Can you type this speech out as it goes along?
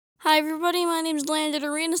Hi everybody, my name is Landon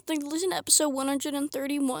Arenas. Thanks for listening to episode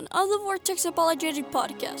 131 of the Vortex Apologetic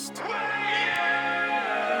podcast.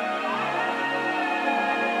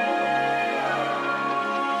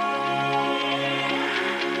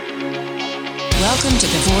 Welcome to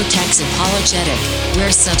the Vortex Apologetic,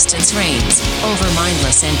 where substance reigns over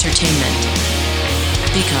mindless entertainment.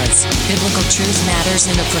 Because biblical truth matters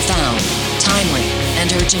in a profound, timely,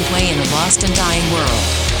 and urgent way in a lost and dying world.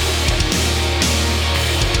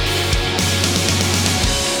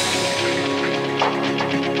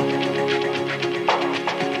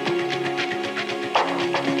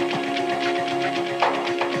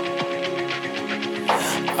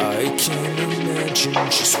 I can't imagine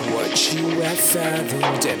just what you have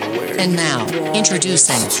fathomed and where. And now,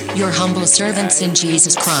 introducing your humble servants in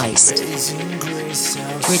Jesus Christ,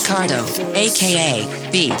 Ricardo,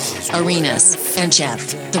 a.k.a. Beef, Arenas, and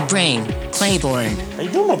Jeff, the Brain, Claiborne. How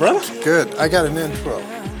you doing, my brother? Good. I got an intro.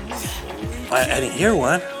 I didn't hear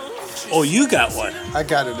one. Oh, you got one. I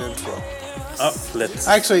got an intro. Oh, let's...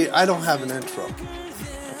 Actually, I don't have an intro.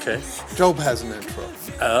 Okay. Job has an intro.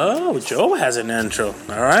 Oh, Job has an intro.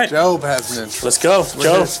 All right. Job has an intro. Let's go.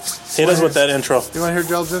 Job, hit us with that intro. You want to hear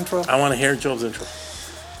Job's intro? I want to hear Job's intro.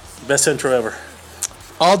 Best intro ever.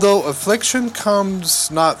 Although affliction comes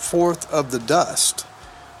not forth of the dust,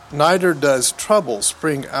 neither does trouble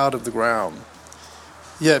spring out of the ground.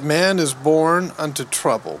 Yet man is born unto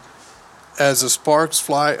trouble, as the sparks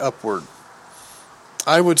fly upward.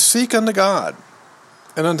 I would seek unto God,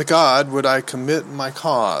 and unto God would I commit my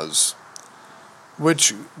cause,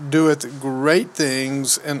 which doeth great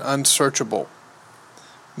things and unsearchable,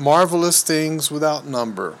 marvelous things without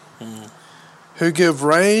number, who give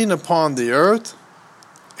rain upon the earth,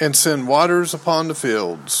 and send waters upon the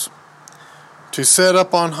fields, to set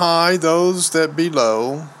up on high those that be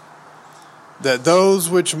low, that those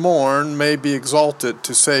which mourn may be exalted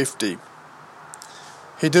to safety.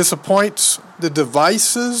 He disappoints the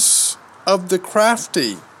devices of the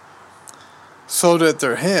crafty, so that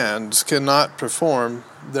their hands cannot perform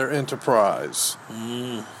their enterprise.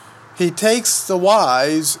 He takes the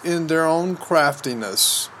wise in their own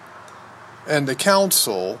craftiness, and the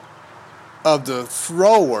counsel of the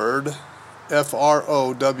froward,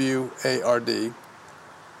 Froward,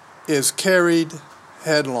 is carried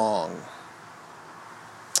headlong.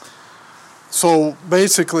 So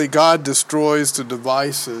basically, God destroys the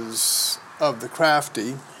devices of the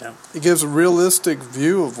crafty. Yeah. He gives a realistic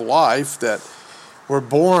view of life, that we're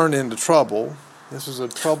born into trouble. This is a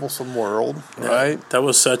troublesome world, right? That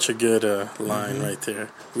was such a good line right there.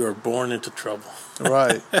 We were born into trouble.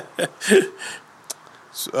 Right.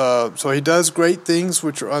 So he does great things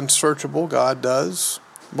which are unsearchable. God does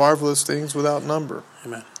marvelous things without number.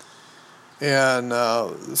 Amen. And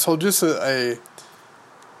so just a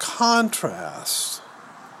contrast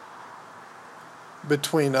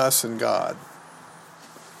between us and God.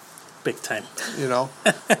 Big time. You know?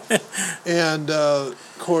 And, of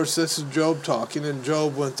course, this is Job talking, and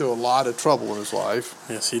Job went through a lot of trouble in his life.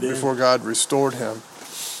 Yes, he did. Before God restored him.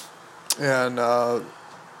 And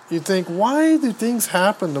you think, why do things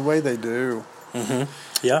happen the way they do?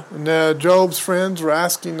 Mm-hmm. Yeah. And Job's friends were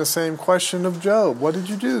asking the same question of Job. What did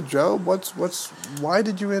you do, Job? Why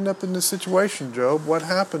did you end up in this situation, Job? What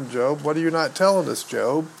happened, Job? What are you not telling us,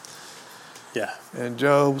 Job? Yeah. And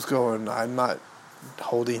Job's going, I'm not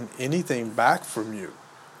holding anything back from you.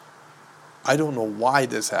 I don't know why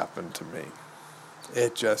this happened to me.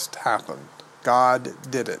 It just happened. God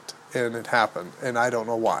did it, and it happened, and I don't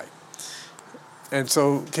know why. And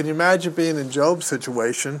so, can you imagine being in Job's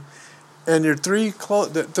situation, and your three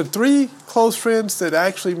close friends that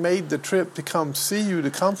actually made the trip to come see you,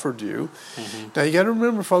 to comfort you? Mm-hmm. Now, you got to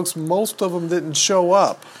remember, folks, most of them didn't show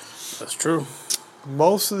up. That's true.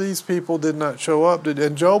 Most of these people did not show up,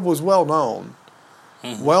 and Job was well known.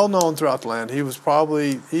 Mm-hmm. Well known throughout the land. He was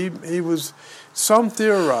probably, he was, some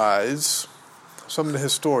theorize, some of the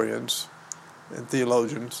historians and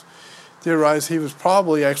theologians theorize he was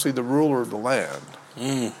probably actually the ruler of the land.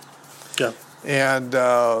 Yeah. And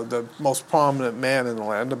the most prominent man in the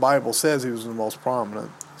land. The Bible says he was the most prominent.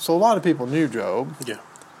 So a lot of people knew Job. Yeah.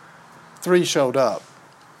 3 showed up.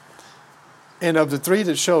 And of the 3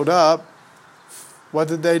 that showed up, what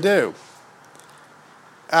did they do?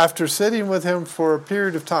 After sitting with him for a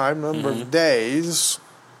period of time, a number of days,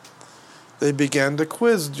 they began to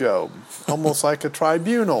quiz Job, almost like a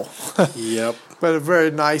tribunal. Yep. But a very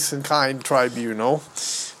nice and kind tribunal.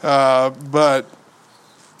 But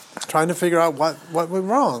trying to figure out what went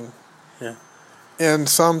wrong. Yeah. And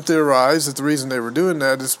some theorize that the reason they were doing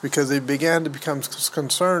that is because they began to become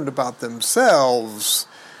concerned about themselves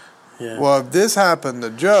Yeah. Well, if this happened to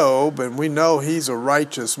Job, and we know he's a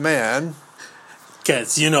righteous man.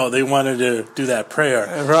 Because, they wanted to do that prayer.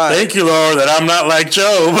 Right. Thank you, Lord, that I'm not like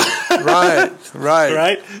Job. Right.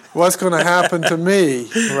 Right? What's going to happen to me,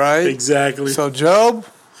 right? Exactly. So, Job,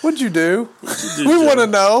 what'd you do? We want to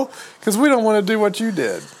know, because we don't want to do what you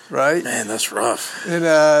did, right? Man, that's rough.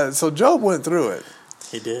 And so Job went through it.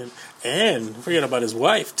 He did. And forget about his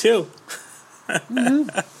wife, too. Mm-hmm.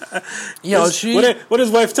 What did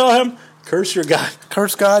his wife tell him? Curse your God.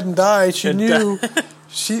 Curse God and die. She And knew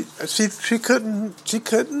she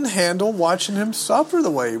couldn't handle watching him suffer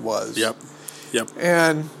the way he was. Yep.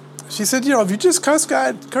 And she said, if you just curse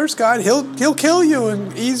God, he'll kill you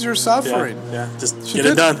and ease your suffering. Yeah. Just get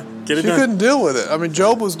it done. She couldn't deal with it. I mean,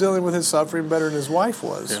 Job was dealing with his suffering better than his wife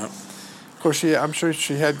was. Yeah. Of course, I'm sure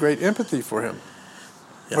she had great empathy for him,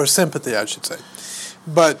 or sympathy, I should say.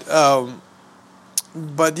 But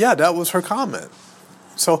yeah, that was her comment.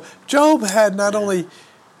 So Job had not only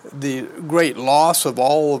the great loss of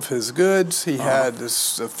all of his goods, he had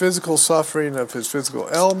this physical suffering of his physical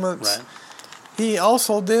ailments. Right. He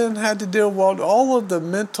also then had to deal with all of the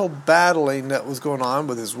mental battling that was going on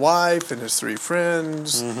with his wife and his 3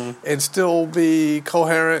 friends, and still be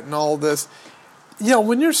coherent and all this.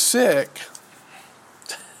 When you're sick,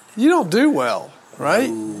 you don't do well, right?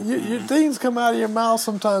 Your things come out of your mouth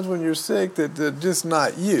sometimes when you're sick that they're just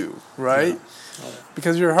not you, right? Yeah.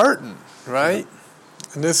 Because you're hurting, right?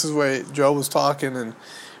 And this is where Job was talking in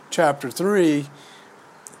chapter 3.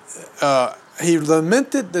 He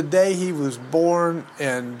lamented the day he was born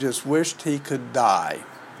and just wished he could die.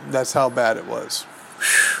 That's how bad it was.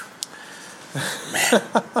 Man.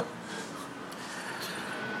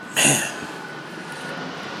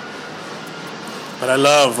 But I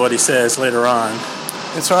love what he says later on.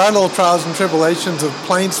 It's our little trials and tribulations of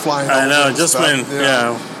planes flying. I know, just stuff. when,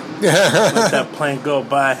 let that plane go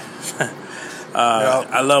by.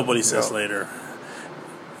 I love what he says later.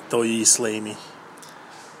 Though ye slay me,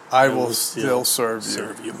 I will still serve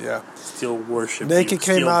you. Yeah. Still worship Naked you.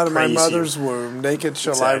 Came out of my mother's you. womb. Naked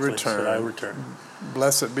shall I return.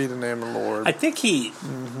 Blessed be the name of the Lord. I think he,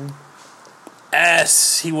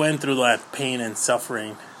 as he went through that pain and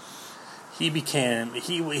suffering, he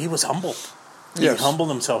was humbled. He humbled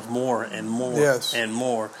himself more and more and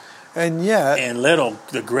more. And yet... And little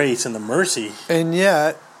the grace and the mercy. And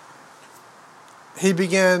yet, he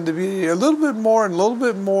began to be a little bit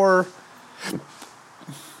more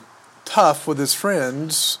tough with his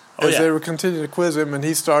friends as they were continuing to quiz him, and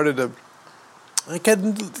he started to got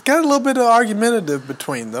a little bit of argumentative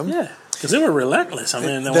between them. Yeah, because they were relentless. I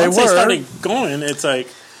mean, they once they started going, it's like...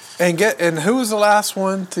 And who was the last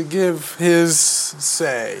one to give his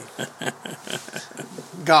say?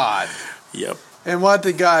 God. Yep. And what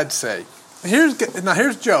did God say? Here's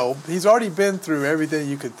Job. He's already been through everything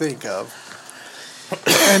you could think of.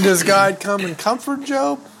 And does God come and comfort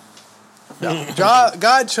Job? No.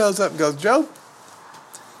 God shows up and goes, Job,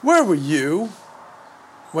 where were you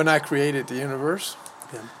when I created the universe?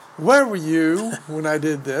 Yeah. Where were you when I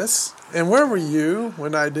did this? And where were you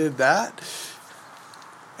when I did that?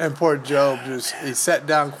 And poor Job he sat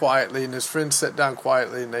down quietly, and his friends sat down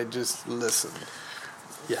quietly, and they just listened.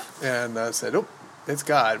 Yeah. And said, "Oh, it's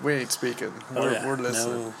God. We ain't speaking. We're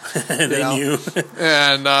listening." No. They knew.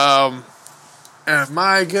 And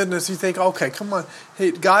my goodness, you think, okay, come on. Hey,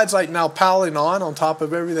 God's like now piling on top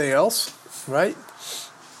of everything else, right?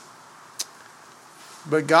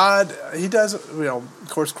 But God, He doesn't, of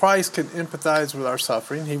course, Christ can empathize with our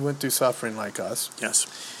suffering. He went through suffering like us. Yes.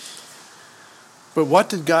 But what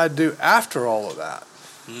did God do after all of that?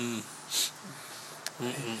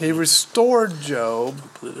 He restored Job.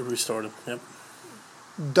 Completely restored him. Yep.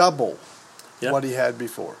 Double what he had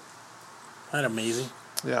before. Isn't that amazing?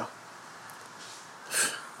 Yeah.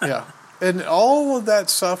 Yeah. And all of that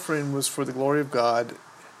suffering was for the glory of God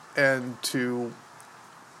and to...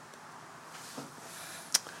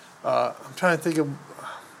 I'm trying to think of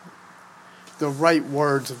the right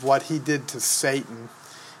words of what he did to Satan.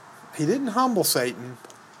 He didn't humble Satan.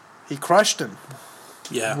 He crushed him.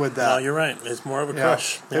 Yeah. With that. No, you're right. It's more of a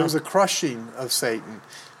crush. Yeah. It was a crushing of Satan.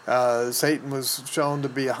 Satan was shown to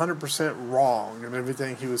be 100% wrong in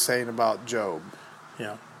everything he was saying about Job.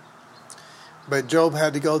 Yeah. But Job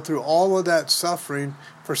had to go through all of that suffering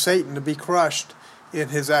for Satan to be crushed in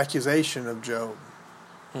his accusation of Job.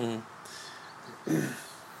 Mm-hmm.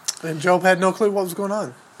 And Job had no clue what was going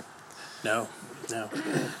on. No.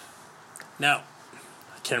 Now,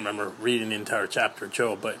 I can't remember reading the entire chapter of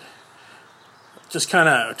Job, but just kind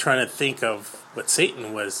of trying to think of what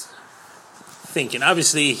Satan was thinking.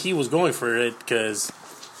 Obviously, he was going for it because,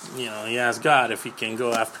 he asked God if he can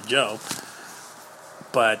go after Job.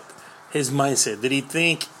 But his mindset? Did he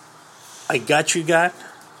think, I got you, God?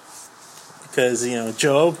 Because,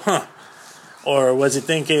 Job, Or was he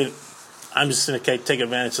thinking, I'm just going to take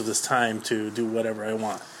advantage of this time to do whatever I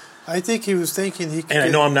want? I think he was thinking he could. And I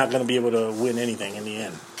know I'm not going to be able to win anything in the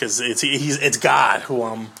end because it's God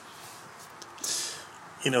who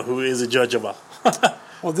who is a judge of all.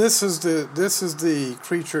 Well, this is the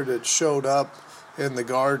creature that showed up in the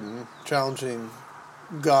garden challenging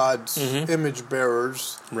God's image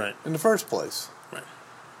bearers right. in the first place. Right.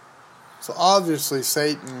 So obviously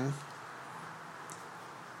Satan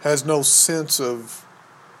has no sense of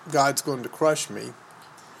God's going to crush me.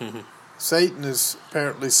 Mm-hmm. Satan is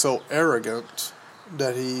apparently so arrogant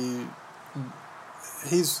that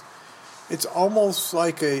it's almost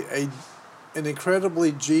like an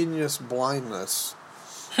incredibly genius blindness.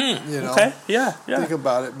 Okay. Yeah. Think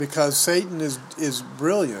about it, because Satan is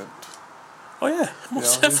brilliant. Oh yeah,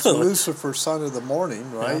 most He's definitely. Lucifer, son of the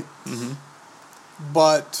morning, right? Yeah. Mm-hmm.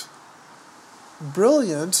 But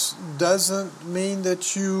brilliance doesn't mean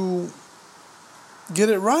that you get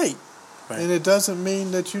it right. And it doesn't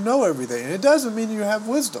mean that you know everything. And it doesn't mean you have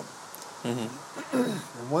wisdom. Mm-hmm.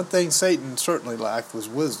 And one thing Satan certainly lacked was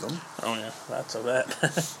wisdom. Oh, yeah. Lots of that.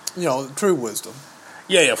 True wisdom.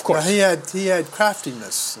 Yeah, of course. He had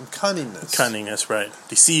craftiness and cunningness. Cunningness, right.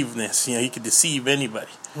 Deceiveness. He could deceive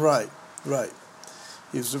anybody. Right.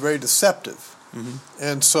 He was very deceptive. Mm-hmm.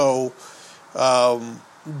 And so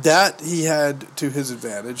that he had to his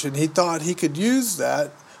advantage. And he thought he could use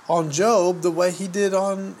that on Job the way he did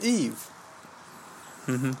on Eve.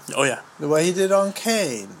 Mm-hmm. Oh, yeah. The way he did on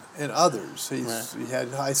Cain and others. He had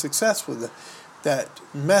high success with that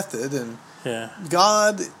method. And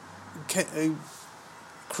God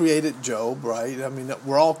created Job, right? I mean,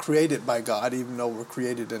 we're all created by God, even though we're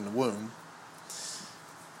created in the womb.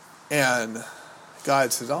 And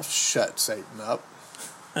God says, I'll shut Satan up.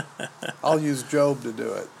 I'll use Job to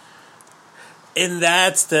do it. And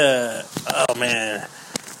that's oh man,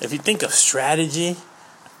 if you think of strategy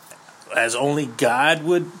as only God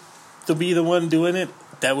would to be the one doing it,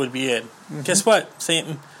 that would be it. Mm-hmm. Guess what,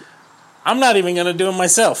 Satan? I'm not even going to do it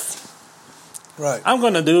myself. Right. I'm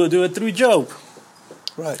going to do it through Job.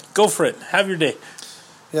 Right. Go for it. Have your day.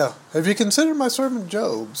 Yeah. Have you considered my servant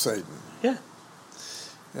Job, Satan? Yeah.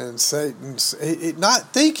 And Satan's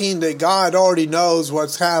not thinking that God already knows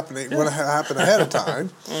what's happening, what happened ahead of time.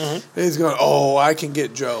 Mm-hmm. He's going, I can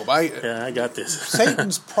get Job. I got this.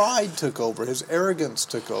 Satan's pride took over. His arrogance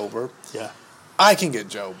took over. Yeah. I can get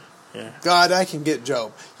Job. Yeah. God, I can get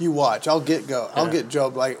Job. You watch. I'll get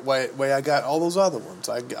Job like way I got all those other ones.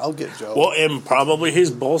 I'll get Job. Well, and probably his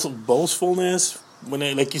boastfulness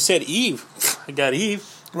when like you said, Eve. I got Eve.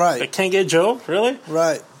 Right. I can't get Job. Really?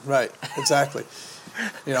 Right. Exactly.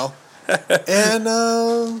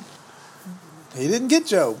 And he didn't get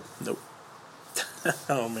Job. Nope.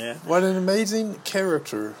 Oh, man. What an amazing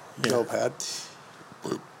character Job had.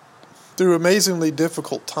 Through amazingly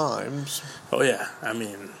difficult times. Oh, yeah. I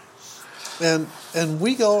mean... And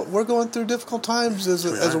we're going through difficult times as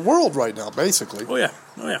a world right now, basically. Oh, yeah.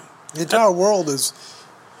 The entire world is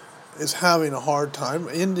having a hard time.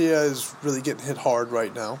 India is really getting hit hard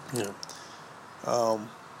right now. Yeah.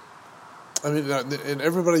 And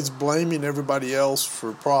everybody's blaming everybody else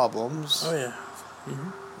for problems. Oh, yeah. Mm-hmm.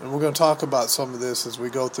 And we're going to talk about some of this as we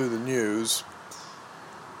go through the news.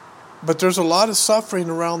 But there's a lot of suffering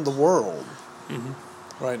around the world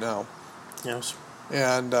right now. Yes.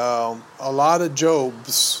 And a lot of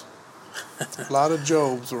Jobs.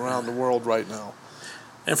 Around the world right now.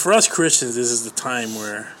 And for us Christians, this is the time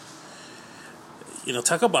where,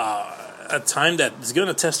 talk about a time that is going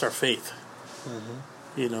to test our faith. Mm-hmm.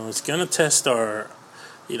 It's going to test our,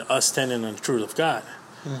 us standing on the truth of God.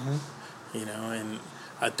 Mm-hmm. And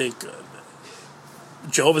I think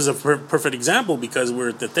Job is a perfect example because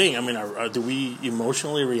we're the thing. I mean, do we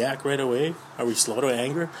emotionally react right away? Are we slow to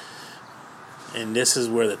anger? And this is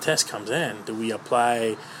where the test comes in. Do we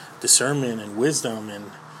apply discernment and wisdom and,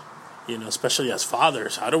 especially as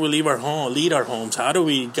fathers? How do we lead our homes? How do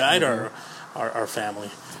we guide our family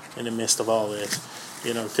in the midst of all this?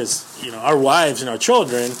 Because, our wives and our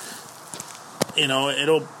children,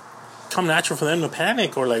 it'll come natural for them to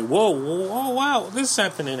panic or like, whoa, wow, this is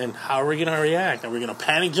happening. And how are we going to react? Are we going to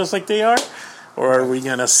panic just like they are? Or are we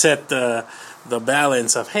going to set the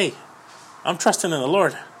balance of, hey, I'm trusting in the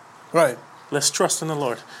Lord. Right. Let's trust in the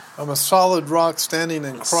Lord. I'm a solid rock standing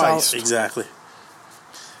in Christ. Exactly.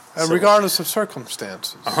 And regardless of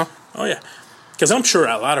circumstances. Oh, yeah. Because I'm sure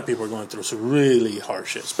a lot of people are going through some really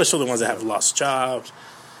hardship, especially the ones that have lost jobs.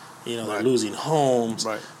 They're losing homes.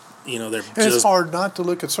 Right. It's hard not to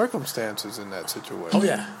look at circumstances in that situation.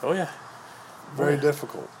 Oh, yeah. Very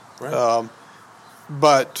difficult. Right.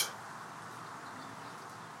 But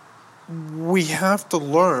we have to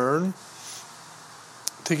learn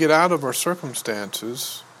to get out of our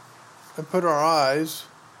circumstances and put our eyes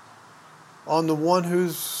on the one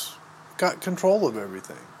who's got control of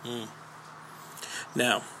everything.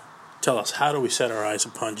 Now, tell us, how do we set our eyes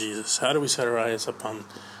upon Jesus? How do we set our eyes upon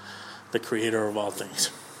the Creator of all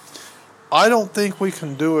things? I don't think we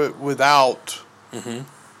can do it without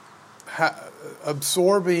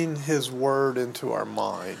absorbing His Word into our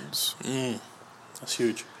minds. That's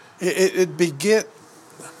huge. The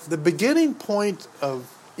beginning point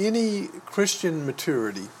of any Christian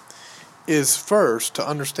maturity is first to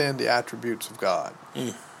understand the attributes of God.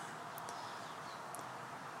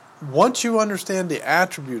 Once you understand the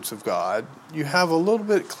attributes of God, you have a little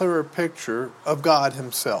bit clearer picture of God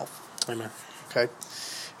Himself. Amen. Okay?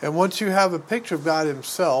 And once you have a picture of God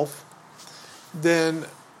Himself, then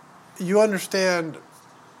you understand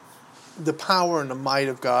the power and the might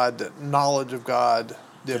of God, the knowledge of God,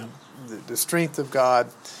 the strength of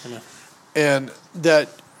God. Amen. And that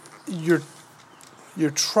you're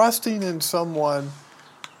trusting in someone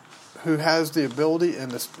who has the ability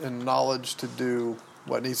and knowledge to do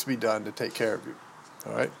what needs to be done to take care of you.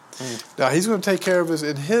 All right? Now, He's going to take care of us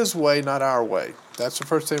in His way, not our way. That's the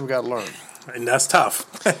first thing we got to learn. And that's tough.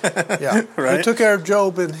 Yeah. Right? He took care of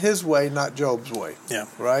Job in His way, not Job's way. Yeah.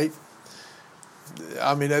 Right?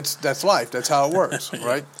 I mean, that's life. That's how it works.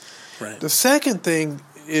 Right? Right. The second thing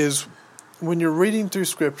is, when you're reading through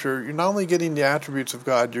Scripture, you're not only getting the attributes of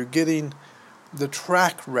God, you're getting the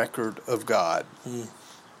track record of God.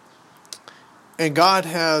 And God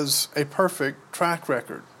has a perfect track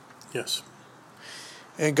record. Yes.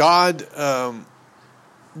 And God,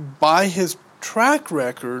 by His track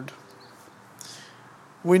record,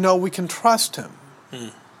 we know we can trust Him.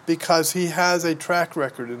 Because He has a track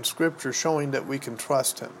record in Scripture showing that we can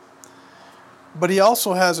trust Him. But He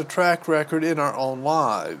also has a track record in our own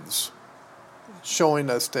lives showing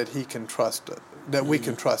us that He can trust us, that we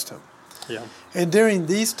can trust Him. Yeah. And during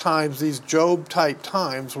these times, these Job-type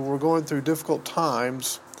times, when we're going through difficult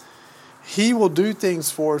times, He will do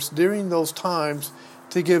things for us during those times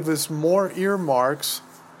to give us more earmarks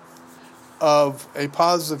of a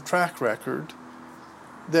positive track record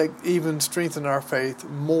that even strengthen our faith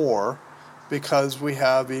more, because we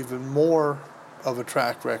have even more of a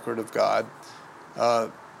track record of God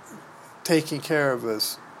taking care of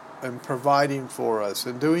us and providing for us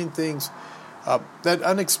and doing things, that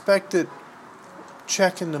unexpected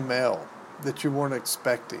check in the mail that you weren't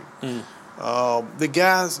expecting.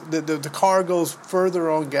 The car goes further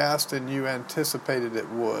on gas than you anticipated it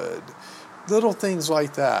would. Little things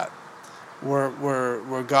like that,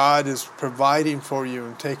 where God is providing for you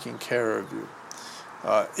and taking care of you.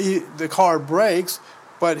 The car breaks,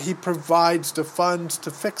 but He provides the funds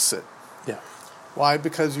to fix it. Yeah. Why?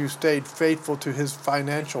 Because you stayed faithful to His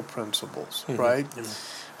financial principles, right?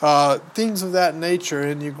 Things of that nature,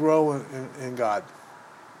 and you grow in God.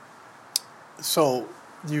 So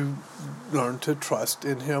you learn to trust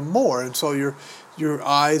in Him more, and so your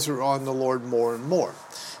eyes are on the Lord more and more.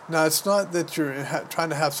 Now, it's not that you're trying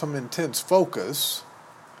to have some intense focus,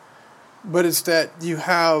 but it's that you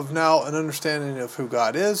have now an understanding of who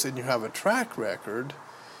God is, and you have a track record,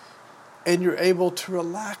 and you're able to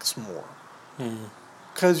relax more.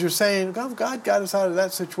 Because you're saying, God got us out of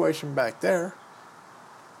that situation back there,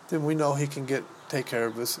 then we know He can take care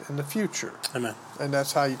of us in the future. Amen. And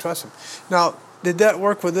that's how you trust Him. Now, did that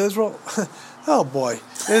work with Israel? Oh boy,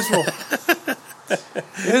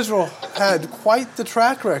 Israel had quite the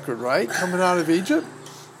track record, right? Coming out of Egypt,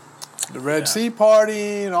 the Red Sea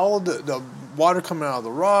parting, all of the water coming out of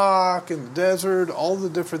the rock in the desert, all the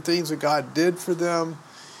different things that God did for them.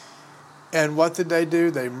 And what did they do?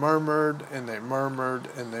 They murmured and they murmured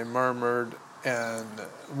and they murmured. And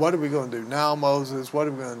what are we going to do now, Moses? What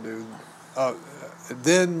are we going to do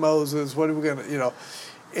then, Moses? What are we going to,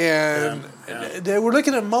 And they were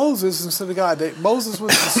looking at Moses instead of God. Moses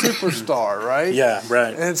was the superstar, right? Yeah,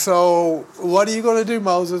 right. And so, what are you going to do,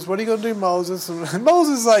 Moses? What are you going to do, Moses? And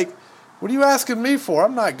Moses is like, what are you asking me for?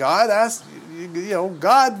 I'm not God.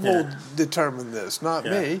 God will determine this, not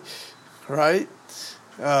me, right?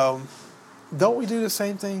 Don't we do the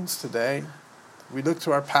same things today? We look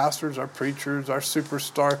to our pastors, our preachers, our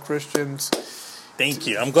superstar Christians. Thank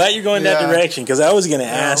you. I'm glad you're going that direction, because I was going to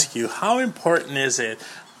ask you, how important is it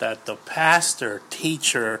that the pastor,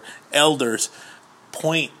 teacher, elders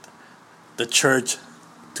point the church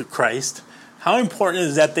to Christ? How important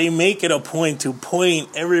is that they make it a point to point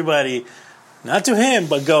everybody, not to Him,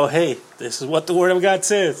 but go, hey, this is what the Word of God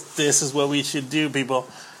says. This is what we should do, people.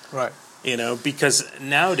 Right. Because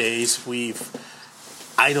nowadays we've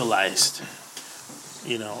idolized,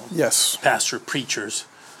 Yes. pastor preachers.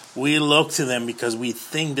 We look to them because we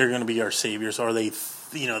think they're going to be our saviors, or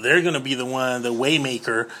they're going to be the way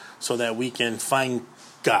maker, so that we can find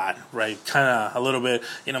God, right? Kind of a little bit,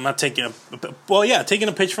 I'm not taking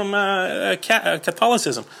a page from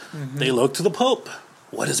Catholicism. Mm-hmm. They look to the Pope.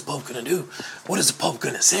 What is the Pope going to do? What is the Pope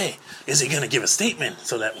going to say? Is he going to give a statement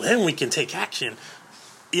so that then we can take action?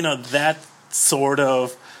 That sort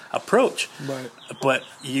of approach. Right. But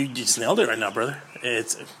you just nailed it right now, brother.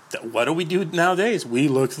 What do we do nowadays? We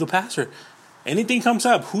look to the pastor. Anything comes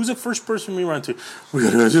up, who's the first person we run to? We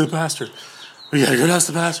got to go to the pastor. We got to go to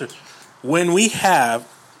the pastor. When we have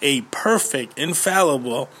a perfect,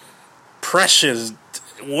 infallible, precious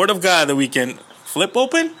Word of God that we can flip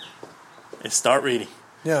open and start reading.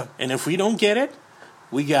 Yeah. And if we don't get it,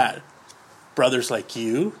 we got brothers like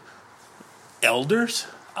you, elders,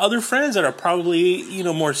 other friends that are probably,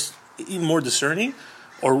 more discerning,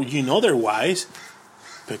 or they're wise.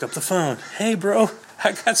 Pick up the phone. Hey, bro,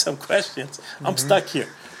 I got some questions. I'm stuck here,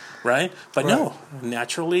 right? But no,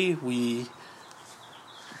 naturally we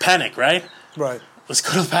panic, right? Right. Let's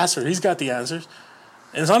go to the pastor. He's got the answers.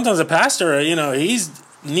 And sometimes the pastor, he's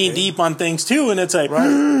knee deep on things too, and it's like,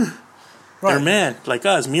 they're man, like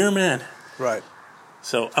us, mere man. Right.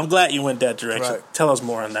 So I'm glad you went that direction. Right. Tell us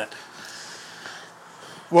more on that.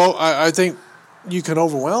 Well, I think you can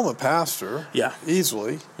overwhelm a pastor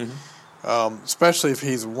easily, especially if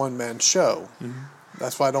he's a one-man show. Mm-hmm.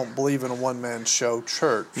 That's why I don't believe in a one-man show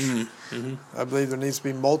church. Mm-hmm. Mm-hmm. I believe there needs to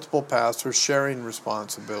be multiple pastors sharing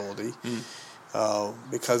responsibility,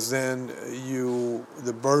 because then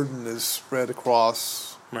the burden is spread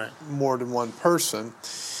across more than one person,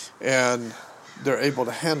 and they're able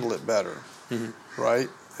to handle it better, right?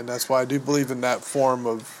 And that's why I do believe in that form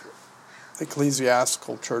of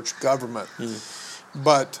ecclesiastical church government.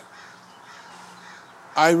 But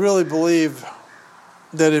I really believe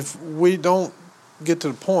that if we don't get to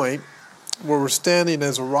the point where we're standing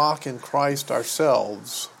as a rock in Christ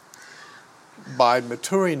ourselves by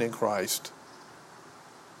maturing in Christ,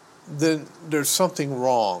 then there's something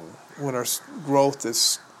wrong when our growth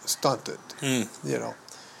is stunted,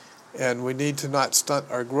 and we need to not stunt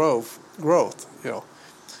our growth.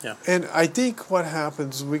 Yeah. And I think what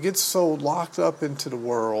happens is we get so locked up into the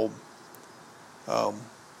world,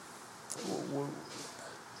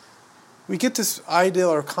 we get this ideal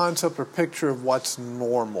or concept or picture of what's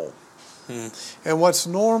normal. And what's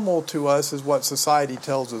normal to us is what society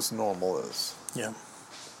tells us normal is. Yeah.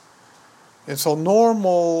 And so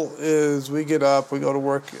normal is we get up, we go to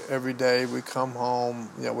work every day, we come home,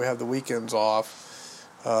 we have the weekends off.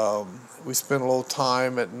 We spend a little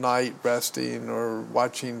time at night resting or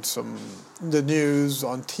watching the news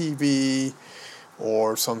on TV,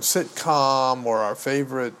 or some sitcom, or our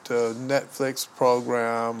favorite Netflix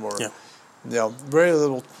program, or very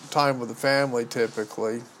little time with the family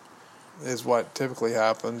typically is what typically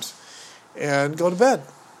happens, and go to bed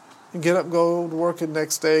and get up and go to work the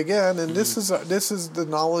next day again. And this is the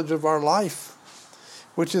knowledge of our life,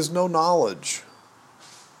 which is no knowledge.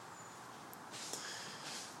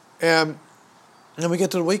 And then we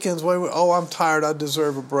get to the weekends where I'm tired, I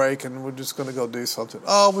deserve a break, and we're just going to go do something.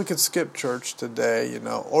 Oh, we could skip church today,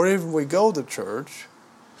 Or even we go to church.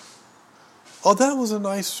 Oh, that was a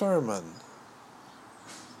nice sermon.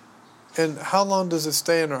 And how long does it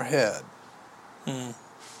stay in our head?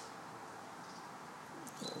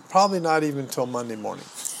 Probably not even till Monday morning.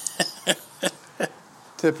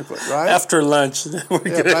 Typically, right? After lunch, we're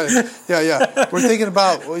good. Yeah. We're thinking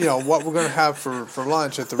about what we're going to have for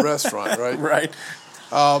lunch at the restaurant, right? Right.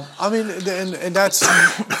 And that's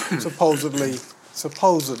supposedly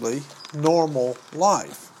normal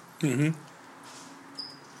life. Mm-hmm.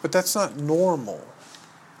 But that's not normal.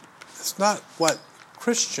 It's not what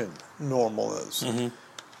Christian normal is. Mm-hmm.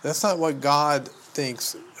 That's not what God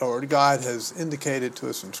thinks, or God has indicated to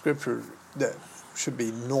us in Scripture that should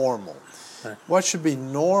be normal. Right. What should be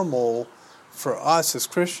normal for us as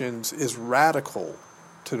Christians is radical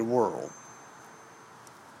to the world.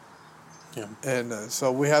 Yeah. And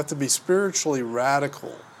so we have to be spiritually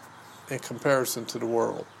radical in comparison to the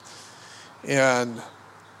world. And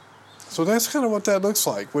so that's kind of what that looks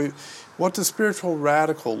like. What does spiritual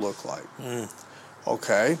radical look like?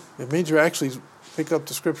 Okay, it means you actually pick up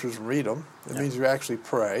the Scriptures and read them. It means you actually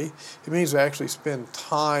pray. It means you actually spend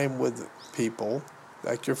time with people,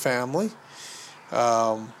 like your family.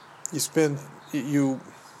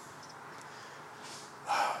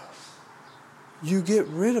 You get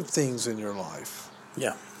rid of things in your life.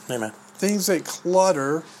 Yeah, amen. Things that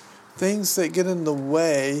clutter, things that get in the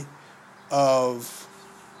way of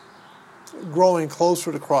growing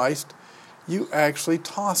closer to Christ you actually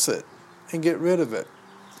toss it and get rid of it.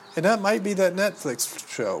 And that might be that Netflix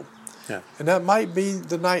show. Yeah. And that might be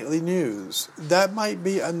the nightly news. That might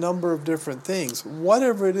be a number of different things.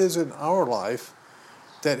 Whatever it is in our life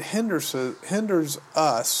that hinders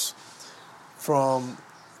us from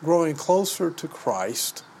growing closer to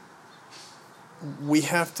Christ, we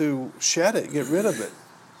have to shed it, get rid of it.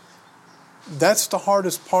 That's the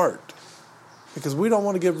hardest part, because we don't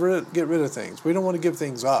want to get rid of things. We don't want to give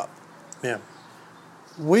things up. Yeah.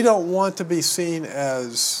 We don't want to be seen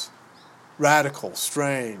as radical,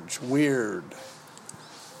 strange, weird.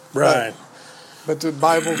 Right. But the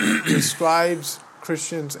Bible describes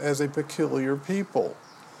Christians as a peculiar people.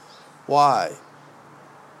 Why?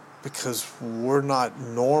 Because we're not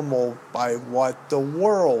normal by what the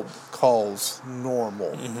world calls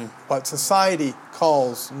normal, what society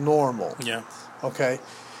calls normal. Yeah. Okay?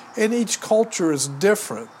 And each culture is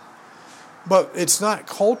different, but it's not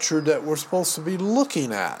culture that we're supposed to be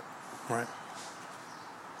looking at. Right.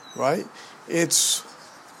 Right? It's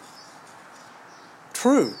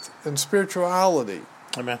truth and spirituality.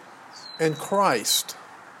 Amen. And Christ.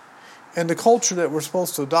 And the culture that we're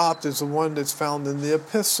supposed to adopt is the one that's found in the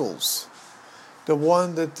epistles, the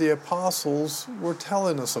one that the apostles were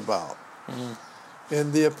telling us about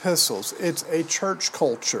in the epistles. It's a church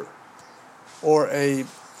culture, or a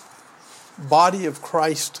body of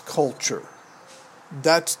Christ culture.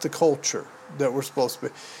 That's the culture that we're supposed to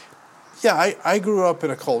be. Yeah, I grew up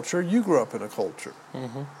in a culture. You grew up in a culture.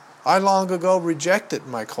 I long ago rejected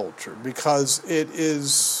my culture because it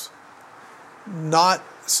is not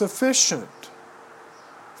sufficient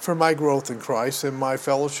for my growth in Christ and my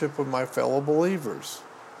fellowship with my fellow believers.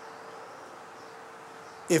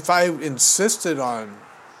 If I insisted on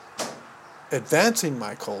advancing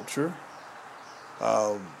my culture,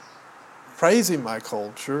 praising my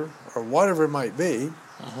culture, or whatever it might be,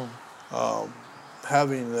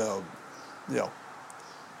 having,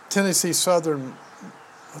 Tennessee Southern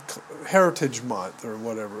Heritage Month or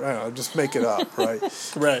whatever, I don't know, just make it up, right?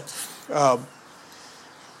 Right.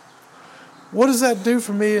 What does that do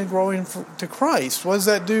for me in growing to Christ? What does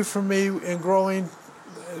that do for me in growing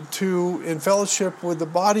in fellowship with the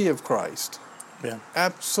body of Christ? Yeah.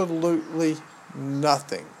 Absolutely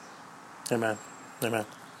nothing. Amen. Amen.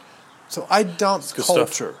 So I dumped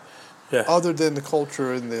culture, Yeah. other than the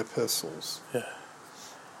culture in the epistles. Yeah.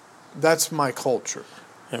 That's my culture.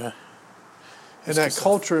 Amen. And that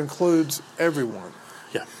culture includes everyone.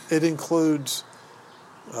 Yeah. It includes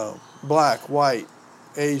black, white,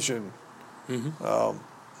 Asian,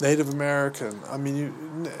 Native American. I mean, you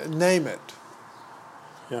name it.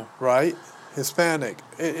 Yeah. Right? Hispanic.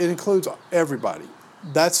 It includes everybody.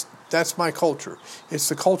 That's my culture. It's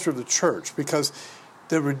the culture of the church, because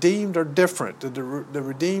the redeemed are different. The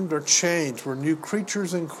redeemed are changed. We're new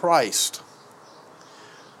creatures in Christ.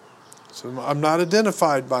 So I'm not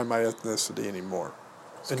identified by my ethnicity anymore.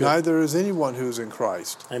 And good. neither is anyone who's in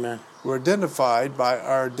Christ. Amen. We're identified by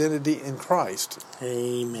our identity in Christ,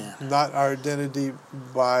 Amen. not our identity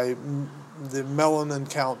by the melanin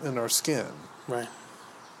count in our skin Right.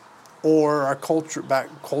 or our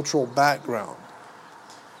cultural background.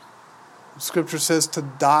 Scripture says to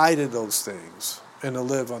die to those things and to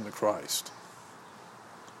live unto Christ.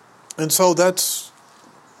 And so that's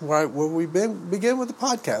where we begin with the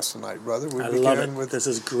podcast tonight, brother. I love it. This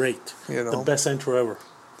is great. The best intro ever.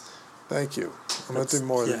 Thank you. I'm going to do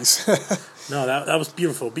more of these. No, that was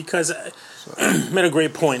beautiful, because I made a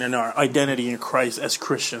great point in our identity in Christ as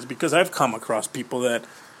Christians, because I've come across people that,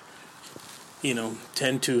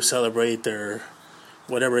 tend to celebrate their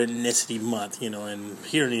whatever ethnicity month, and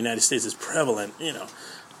here in the United States it's prevalent,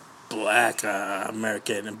 Black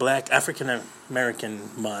American and Black African American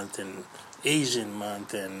month and Asian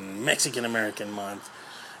month and Mexican American month.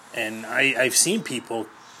 And I've seen people,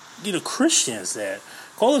 Christians that,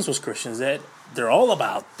 Collins was Christians, that they're all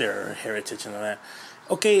about their heritage and all that.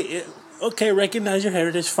 Okay, recognize your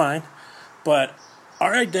heritage, fine. But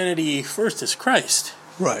our identity first is Christ.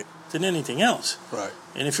 Right. Than anything else. Right.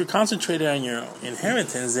 And if you're concentrated on your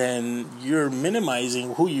inheritance, then you're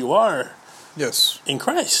minimizing who you are. Yes. In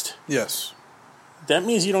Christ. Yes. That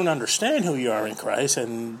means you don't understand who you are in Christ,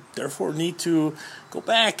 and therefore need to go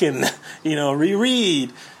back and,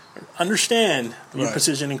 reread, understand your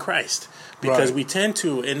position in Christ. Because we tend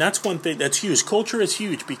to, and that's one thing that's huge. Culture is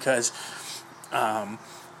huge because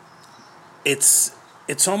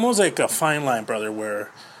it's almost like a fine line, brother,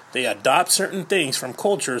 where they adopt certain things from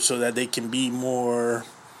culture so that they can be more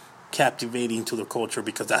captivating to the culture,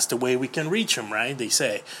 because that's the way we can reach them, right? They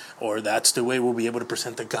say, or that's the way we'll be able to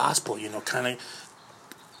present the gospel, kind of.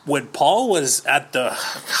 When Paul was at the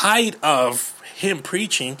height of him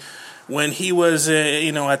preaching, when he was,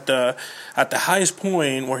 at the highest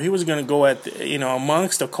point where he was going to go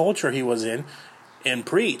amongst the culture he was in and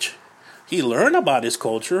preach. He learned about his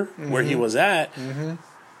culture, where he was at,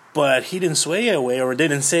 but he didn't sway away or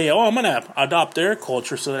didn't say, oh, I'm going to adopt their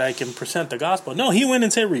culture so that I can present the gospel. No, he went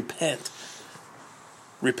and said, repent.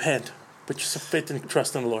 Repent. Put your faith and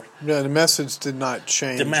trust in the Lord. Yeah, the message did not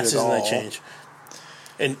change The message at all. did not change.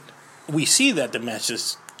 And we see that the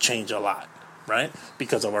message change a lot, right?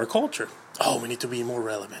 Because of our culture. Oh, we need to be more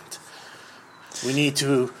relevant. We need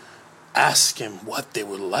to ask him what they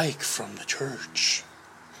would like from the church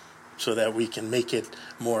so that we can make it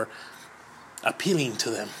more appealing to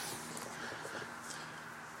them.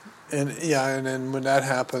 And then when that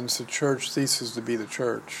happens, the church ceases to be the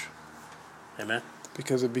church. Amen.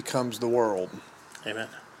 Because it becomes the world. Amen.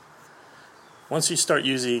 Once you start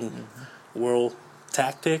using world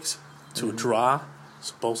tactics to draw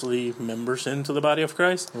supposedly members into the body of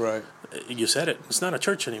Christ, Right. You said it. It's not a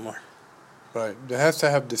church anymore. Right. It has to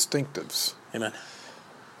have distinctives. Amen.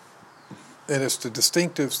 And it's the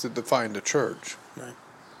distinctives that define the church. Right.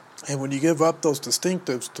 And when you give up those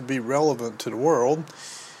distinctives to be relevant to the world,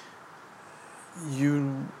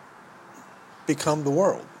 you become the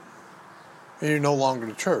world. And you're no longer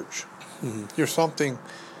the church. You're something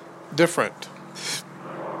different.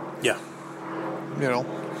 Yeah. You know,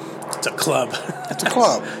 It's a club. it's a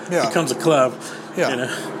club. Yeah. It becomes a club.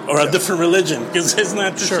 Yeah. Or a different religion, because it's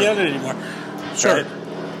not Sure. Christianity anymore. Sure. Right?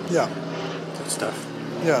 Yeah. Good stuff.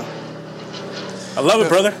 Yeah. I love it,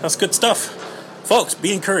 brother. That's good stuff. Folks,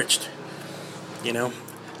 be encouraged.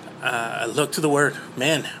 Look to the Word.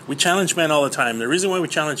 Man, we challenge man all the time. The reason why we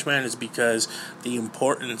challenge man is because the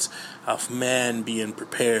importance of man being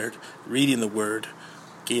prepared, reading the Word,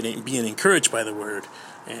 being encouraged by the Word,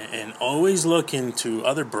 and always look into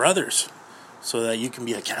other brothers so that you can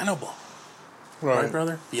be accountable. Right,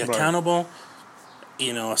 brother? Be accountable.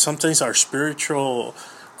 Sometimes our spiritual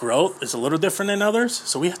growth is a little different than others,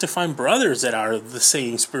 so we have to find brothers that are the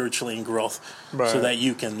same spiritually in growth, so that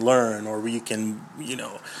you can learn, or you can,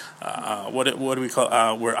 what do we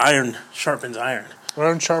call? Where iron sharpens iron.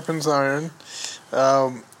 Iron sharpens iron.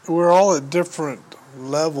 We're all at different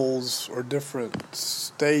levels or different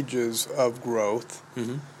stages of growth,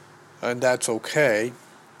 and that's okay.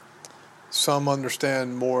 Some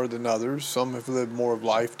understand more than others. Some have lived more of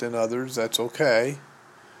life than others. That's okay.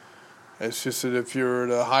 It's just that if you're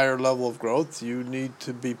at a higher level of growth, you need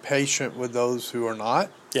to be patient with those who are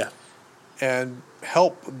not. Yeah. And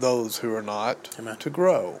help those who are not to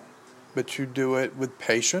grow. But you do it with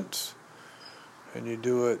patience, and you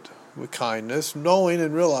do it with kindness, knowing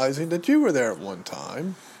and realizing that you were there at one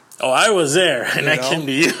time. Oh, I was there, and I came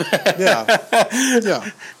to you.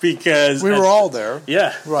 Yeah. Because we were all there.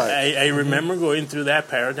 Yeah. Right. I remember going through that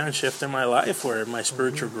paradigm shift in my life where my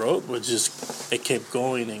spiritual growth was just, it kept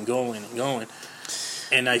going and going and going.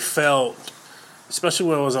 And I felt, especially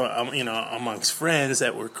when I was, amongst friends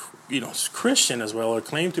that were, Christian as well, or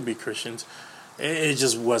claimed to be Christians, it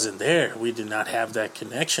just wasn't there. We did not have that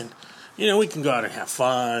connection. We can go out and have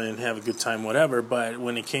fun and have a good time, whatever, but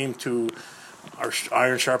when it came to our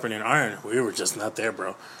iron sharpening iron, we were just not there,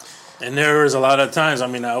 bro. And there was a lot of times,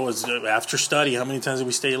 I was after study, how many times did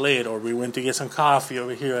we stay late? Or we went to get some coffee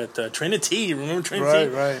over here at Trinity. Remember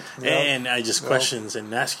Trinity? Right. Yep. And I just questions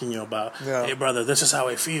and asking you about, hey, brother, this is how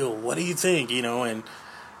I feel. What do you think? And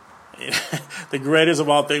the greatest of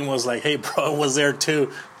all things was like, hey, bro, I was there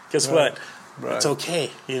too. Guess what? Right. It's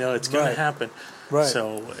okay. It's going to happen. Right.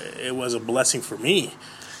 So it was a blessing for me.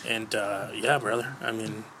 And, brother,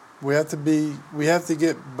 we have to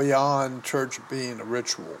get beyond church being a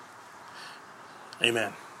ritual.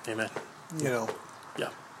 Amen. Yeah.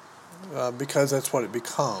 Because that's what it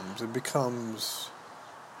becomes. It becomes.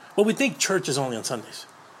 Well, we think church is only on Sundays,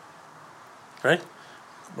 right?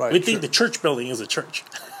 Right. We think the church building is a church.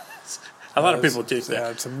 A lot of people think that. Yeah,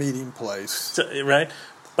 it's a meeting place, right?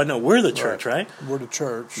 But no, we're the church, right? We're the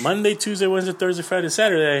church. Monday, Tuesday, Wednesday, Thursday, Friday,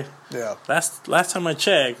 Saturday. Yeah. Last time I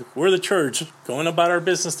checked, we're the church going about our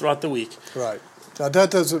business throughout the week. Right. Now,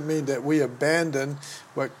 that doesn't mean that we abandon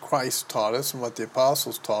what Christ taught us and what the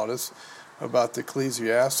apostles taught us about the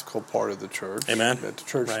ecclesiastical part of the church. Amen. That the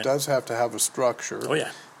church does have to have a structure. Oh,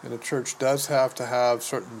 yeah. And the church does have to have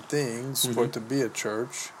certain things for it to be a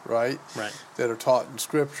church, right? Right. That are taught in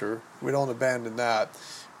Scripture. We don't abandon that.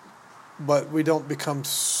 But we don't become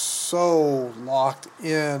so locked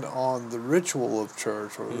in on the ritual of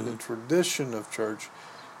church or the tradition of church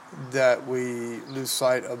that we lose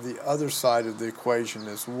sight of the other side of the equation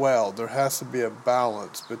as well. There has to be a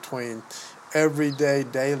balance between everyday,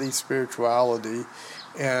 daily spirituality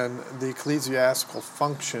and the ecclesiastical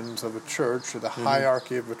functions of a church, or the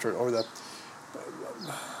hierarchy of a church, or the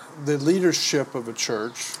leadership of a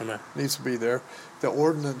church needs to be there. The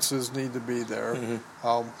ordinances need to be there.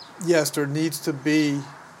 Yes, there needs to be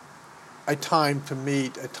a time to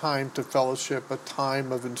meet, a time to fellowship, a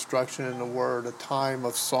time of instruction in the Word, a time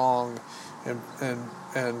of song, and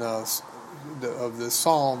of the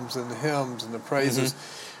psalms and the hymns and the praises.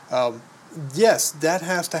 Yes, that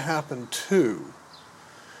has to happen too,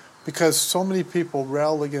 because so many people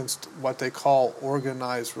rail against what they call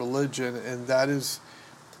organized religion, and that is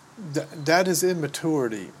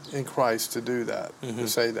immaturity in Christ to do that, to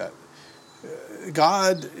say that.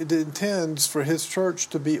 God intends for His church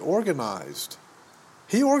to be organized.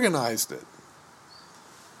 He organized it.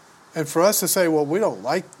 And for us to say, well, we don't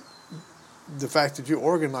like the fact that you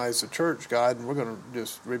organized the church, God, and we're going to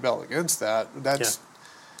just rebel against that, that's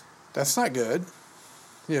not good,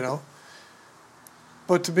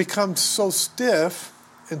 But to become so stiff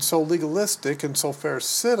and so legalistic and so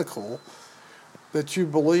pharisaical that you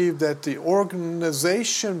believe that the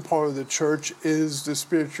organization part of the church is the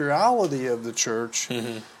spirituality of the church,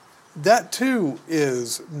 that too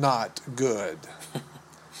is not good.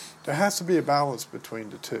 There has to be a balance between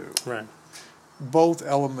the two. Right. Both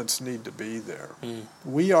elements need to be there.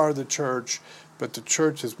 We are the church, but the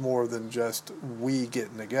church is more than just we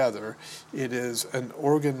getting together. It is an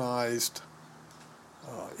organized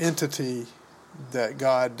entity that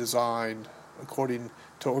God designed according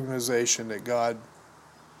to organization that God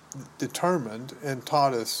determined and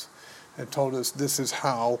taught us and told us, this is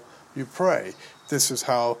how you pray. This is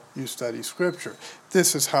how you study Scripture.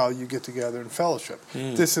 This is how you get together in fellowship.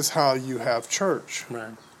 This is how you have church.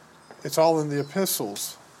 Right. It's all in the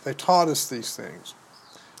epistles. They taught us these things.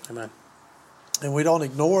 Amen. And we don't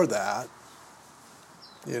ignore that,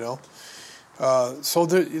 So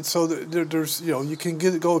there's, you can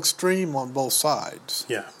go extreme on both sides.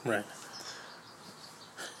 Yeah, right.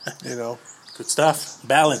 Good stuff.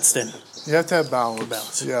 Balance, then. You have to have balance.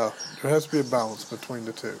 Balance. Yeah, there has to be a balance between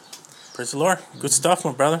the two. Praise the Lord. Good stuff,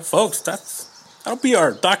 my brother. Folks, that'll be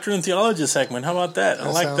our Doctrine and Theology segment. How about that? I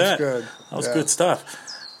like that. Good. That was good stuff.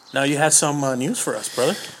 Now you had some news for us,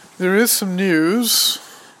 brother. There is some news.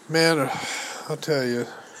 Man, I'll tell you.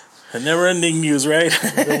 The never-ending news, right?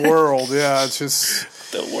 The world, it's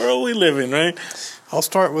just... The world we live in, right? I'll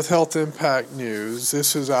start with health impact news.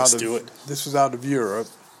 This is out of Europe.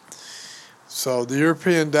 So the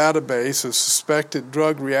European database of suspected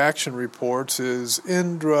drug reaction reports is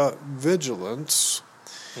Indra Vigilance,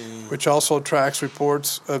 which also tracks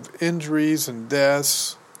reports of injuries and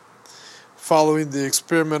deaths following the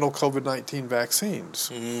experimental COVID-19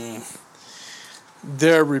 vaccines.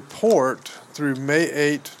 Their report through May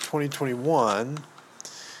 8, 2021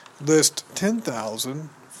 lists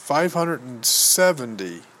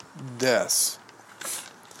 10,570 deaths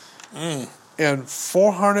and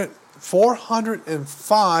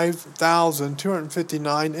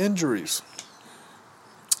 405,259 injuries.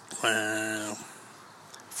 Wow.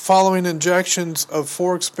 Following injections of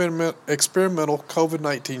 4 experimental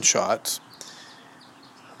COVID-19 shots,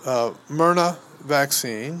 mRNA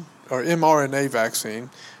vaccine, or mRNA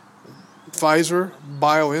vaccine, Pfizer,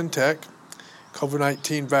 BioNTech,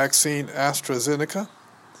 COVID-19 vaccine, AstraZeneca.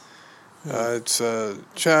 It's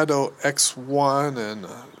Chado X1 and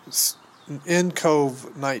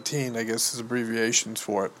NCOV-19, I guess is abbreviations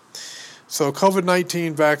for it. So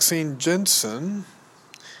COVID-19 vaccine Jensen,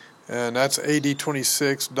 and that's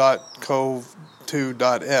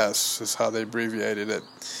AD26.cov2.s is how they abbreviated it.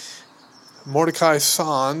 Mordecai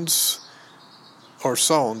Sohns, or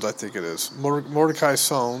Sohns, I think it is. Mordecai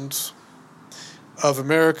Sohns of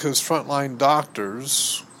America's Frontline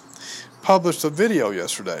Doctors published a video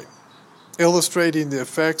yesterday illustrating the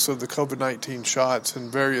effects of the COVID-19 shots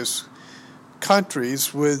in various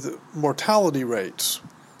countries with mortality rates.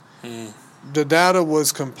 The data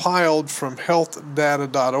was compiled from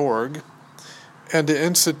healthdata.org and the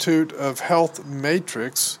Institute of Health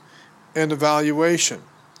Matrix and Evaluation,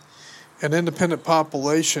 an independent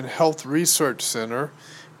population health research center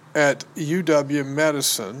at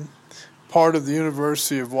UW-Medicine, part of the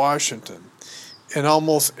University of Washington. In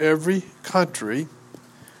almost every country,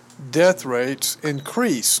 death rates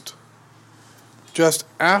increased just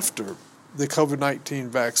after the COVID-19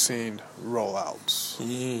 vaccine rollouts.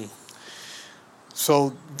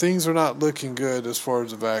 So things are not looking good as far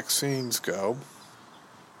as the vaccines go.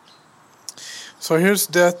 So here's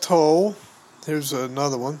death toll. Here's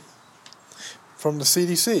another one from the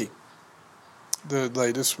CDC. The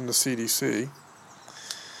latest from the CDC.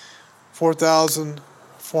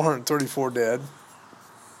 4,434 dead.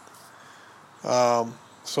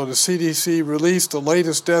 So the CDC released the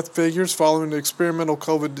latest death figures following the experimental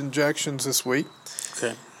COVID injections this week.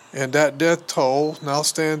 Okay. And that death toll now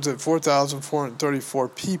stands at 4,434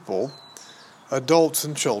 people, adults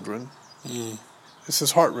and children. This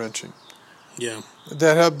is heart-wrenching. Yeah.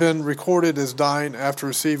 That have been recorded as dying after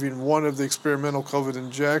receiving one of the experimental COVID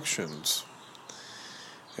injections.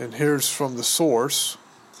 And here's from the source.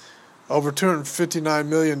 Over 259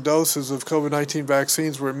 million doses of COVID-19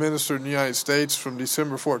 vaccines were administered in the United States from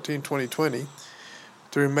December 14, 2020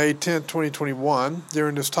 through May 10, 2021.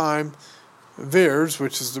 During this time, VAERS,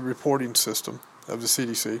 which is the reporting system of the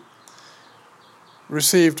CDC,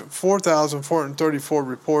 received 4,434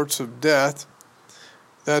 reports of death.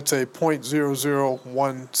 That's a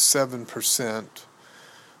 0.0017%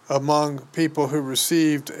 among people who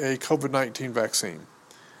received a COVID-19 vaccine.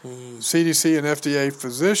 CDC and FDA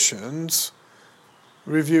physicians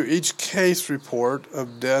review each case report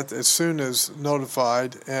of death as soon as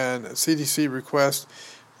notified, and CDC requests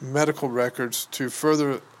medical records to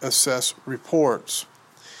further assess reports.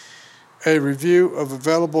 A review of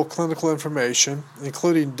available clinical information,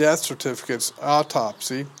 including death certificates,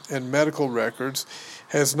 autopsy, and medical records,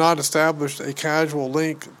 has not established a causal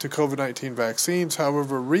link to COVID-19 vaccines.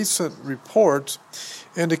 However, recent reports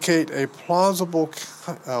indicate a plausible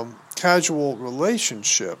causal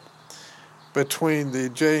relationship between the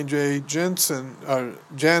J&J Janssen, I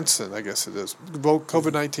guess it is,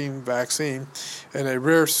 COVID-19 vaccine and a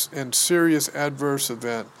rare and serious adverse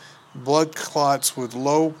event, blood clots with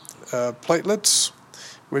low platelets,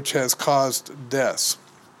 which has caused deaths.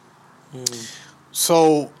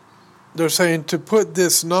 So they're saying, to put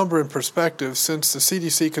this number in perspective, since the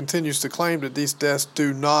CDC continues to claim that these deaths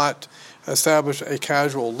do not establish a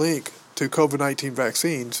causal link to COVID-19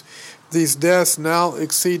 vaccines, these deaths now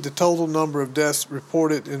exceed the total number of deaths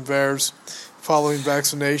reported in VAERS following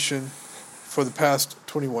vaccination for the past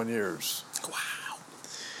 21 years. Wow.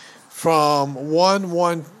 From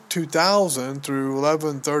 1/1/2000 through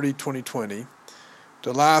 11/30/2020,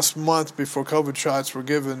 the last month before COVID shots were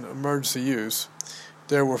given emergency use,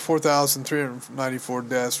 there were 4,394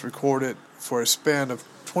 deaths recorded for a span of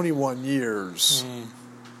 21 years.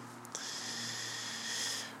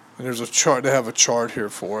 And there's a chart, they have a chart here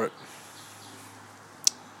for it.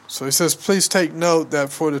 So he says, please take note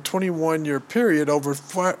that for the 21-year period, over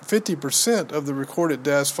 50% of the recorded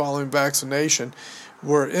deaths following vaccination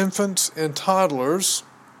were infants and toddlers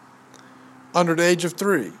under the age of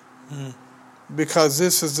 3. Because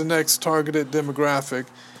this is the next targeted demographic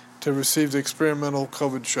to receive the experimental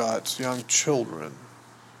COVID shots, young children.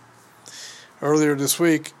 Earlier this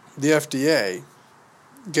week, the FDA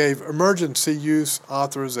gave emergency use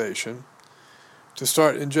authorization to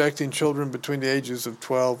start injecting children between the ages of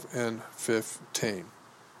 12 and 15.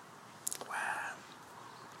 Wow.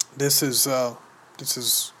 This is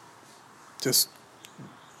just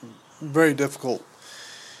very difficult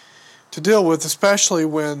to deal with, especially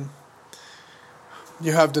when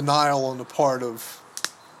you have denial on the part of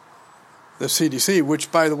the CDC,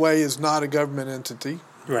 which, by the way, is not a government entity.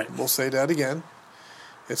 Right. We'll say that again.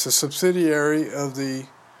 It's a subsidiary of the,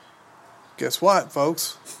 guess what,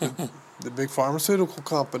 folks? The big pharmaceutical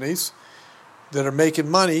companies that are making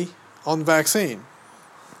money on the vaccine.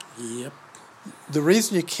 Yep. The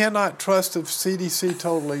reason you cannot trust the CDC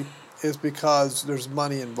totally is because there's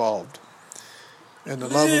money involved. And the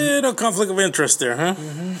love of, no conflict of interest there, huh?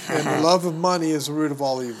 and the love of money is the root of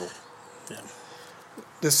all evil. Yeah.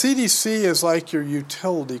 The CDC is like your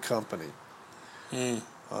utility company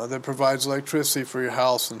that provides electricity for your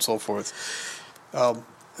house and so forth.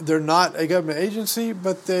 They're not a government agency,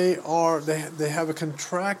 but they have a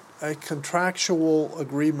contractual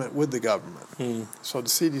agreement with the government. So the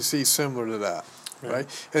CDC is similar to that, right?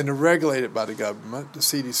 And they're regulated by the government. The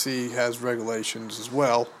CDC has regulations as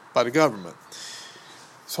well by the government.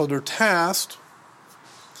 So they're tasked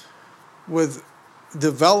with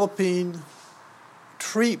developing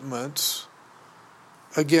treatments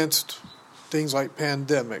against things like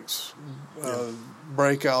pandemics,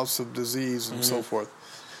 breakouts of disease, and so forth.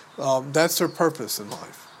 That's their purpose in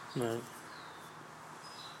life. Right.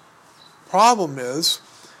 Problem is,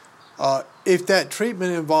 if that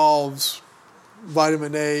treatment involves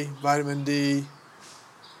vitamin A, vitamin D,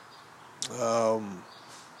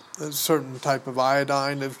 a certain type of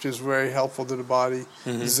iodine, which is very helpful to the body,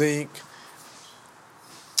 zinc,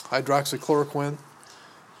 hydroxychloroquine,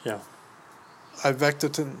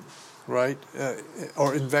 ivectitin, right,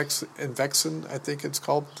 or Invexin, I think it's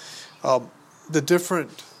called. The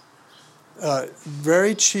different,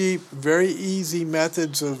 very cheap, very easy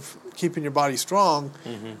methods of keeping your body strong,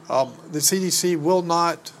 the CDC will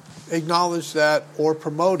not acknowledge that or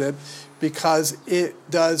promote it because it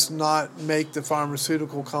does not make the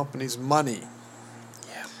pharmaceutical companies money.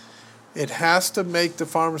 Yeah. It has to make the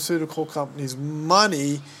pharmaceutical companies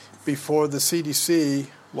money before the CDC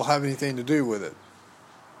will have anything to do with it.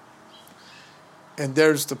 And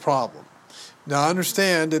there's the problem. Now,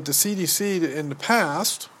 understand that the CDC in the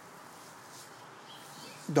past,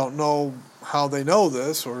 don't know how they know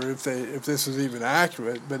this or if this is even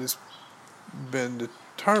accurate, but it's been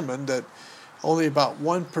determined that only about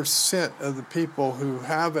 1% of the people who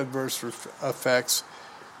have adverse effects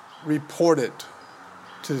report it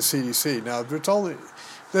to the CDC. Now, if it's only,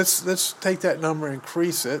 let's take that number and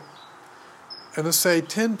increase it, and let's say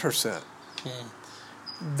 10%.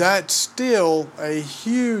 That's still a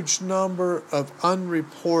huge number of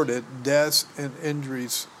unreported deaths and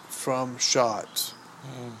injuries from shots.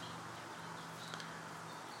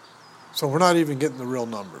 So we're not even getting the real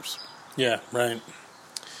numbers. Yeah, right.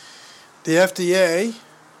 The FDA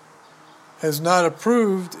has not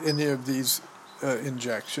approved any of these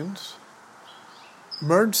injections.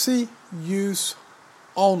 Emergency use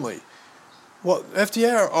only. Well,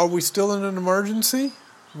 FDA, are we still in an emergency?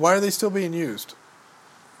 Why are they still being used?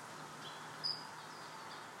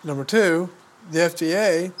 Number two, the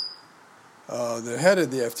FDA, the head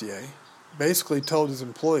of the FDA, basically told his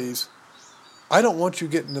employees, I don't want you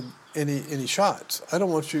getting any shots. I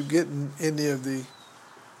don't want you getting any of the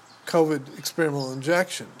COVID experimental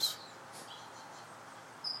injections.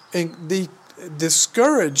 And they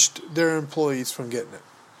discouraged their employees from getting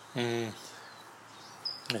it.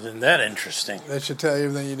 Isn't that interesting? That should tell you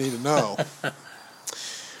everything you need to know.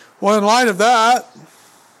 Well, in light of that,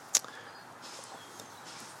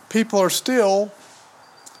 people are still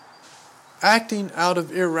acting out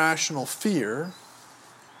of irrational fear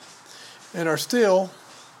and are still,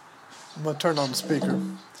 I'm going to turn on the speaker,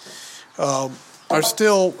 are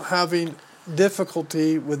still having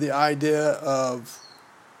difficulty with the idea of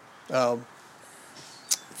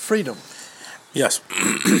freedom. Yes.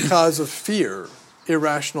 Because of fear,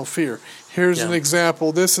 irrational fear. Here's an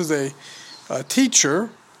example. This is a teacher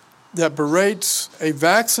that berates a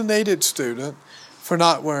vaccinated student for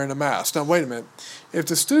not wearing a mask. Now, wait a minute. If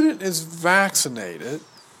the student is vaccinated,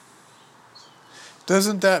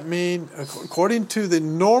 doesn't that mean, according to the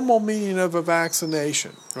normal meaning of a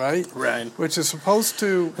vaccination, right? Right. Which is supposed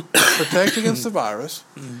to protect against the virus,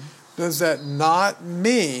 does that not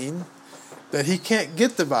mean that he can't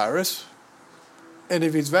get the virus? And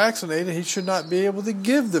if he's vaccinated, he should not be able to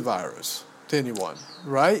give the virus to anyone,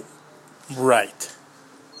 right? Right.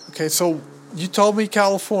 Okay, so you told me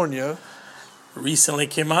California recently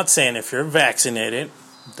came out saying if you're vaccinated,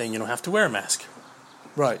 then you don't have to wear a mask.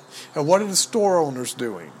 Right. And what are the store owners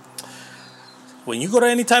doing? When you go to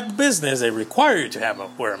any type of business, they require you to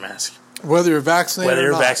wear a mask. Whether you're vaccinated Whether or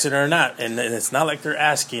you're not. vaccinated or not. And it's not like they're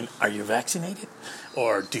asking, are you vaccinated?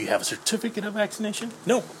 Or do you have a certificate of vaccination?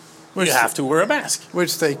 No. You have to wear a mask.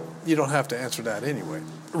 Which you don't have to answer that anyway.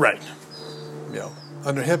 Right. You know,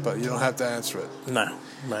 under HIPAA, you don't have to answer it. No.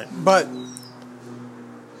 Right. But,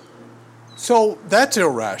 so that's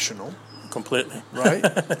irrational. Completely. Right?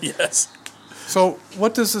 Yes. So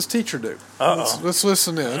what does this teacher do? Let's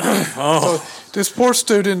listen in. So this poor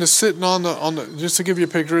student is sitting on the just to give you a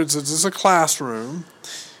picture, this is a classroom,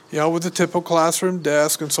 with a typical classroom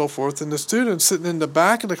desk and so forth, and the student's sitting in the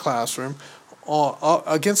back of the classroom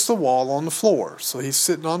against the wall on the floor. So he's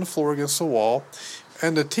sitting on the floor against the wall,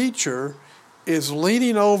 and the teacher is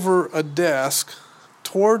leaning over a desk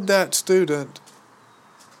toward that student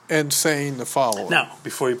and saying the following. Now,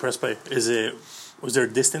 before you press play, was there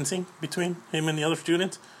distancing between him and the other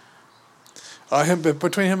student?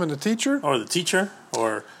 Between him and the teacher? Or the teacher?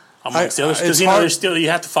 Or amongst the others? Because, you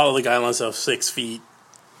have to follow the guidelines of 6 feet.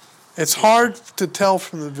 It's hard to tell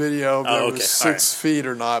from the video if there was 6 feet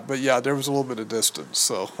or not, but there was a little bit of distance.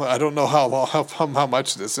 So I don't know how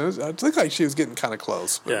much distance. It looked like she was getting kind of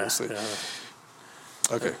close. But we'll see.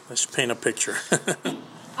 Okay. Let's paint a picture.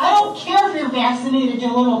 I don't care if you're vaccinated, you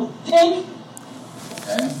little pig.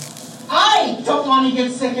 Okay. I don't want to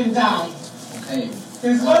get sick and die. Okay.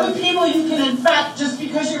 There's other people you can infect just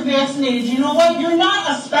because you're vaccinated. You know what? You're not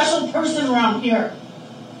a special person around here.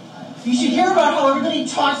 You should hear about how everybody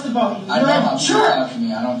talks about you. You're a jerk.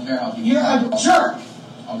 I don't care how people You're a jerk.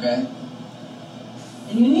 Okay.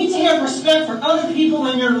 And you need to have respect for other people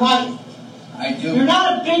in your life. I do. You're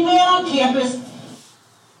not a big man on campus.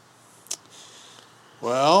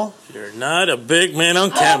 Well, you're not a big man on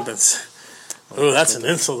campus. Oh, that's an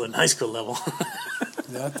insult at high school level.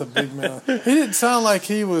 Not the big man. He didn't sound like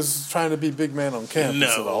he was trying to be big man on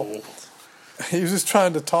campus at all. He was just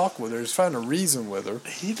trying to talk with her. He was trying to reason with her.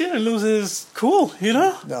 He didn't lose his cool, you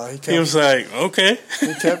know? No, He was like, okay.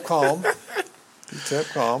 He kept calm. He kept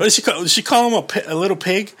calm. What did she call him a little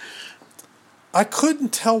pig? I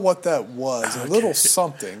couldn't tell what that was. A little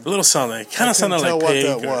something. A little something. Kind of sounded like pig.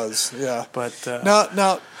 What that was. Yeah. But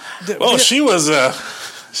now. She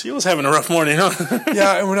was having a rough morning, huh?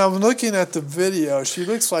 Yeah, and when I was looking at the video, she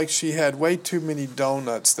looks like she had way too many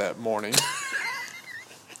donuts that morning.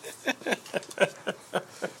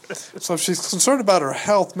 So if she's concerned about her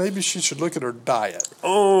health, maybe she should look at her diet.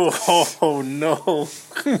 Oh no.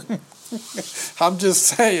 I'm just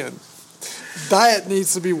saying. Diet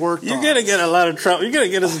needs to be worked on. You're going to get a lot of trouble. You're going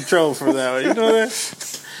to get us in trouble for that one. You know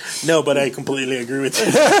that? No, but I completely agree with you.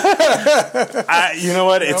 You know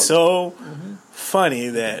what? It's so funny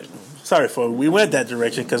that... Sorry, folks. We went that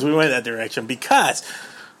direction because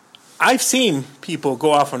I've seen people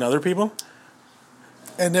go off on other people.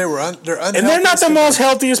 And they're unhealthy. And they're not the most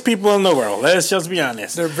healthiest people in the world. Let's just be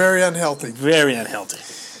honest. They're very unhealthy. Very unhealthy.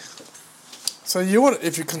 So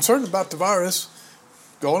if you're concerned about the virus,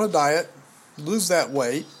 go on a diet, lose that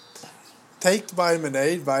weight, take vitamin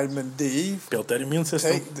A, vitamin D. Build that immune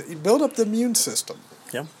system. Build up the immune system.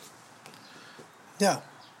 Yeah. Yeah.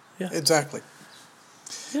 Yeah. Exactly.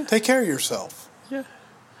 Yeah. Take care of yourself. Yeah.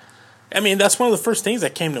 I mean, that's one of the first things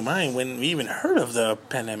that came to mind when we even heard of the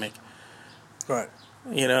pandemic. Right.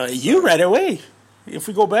 You know, you right away. If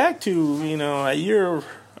we go back to, a year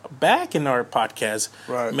back in our podcast,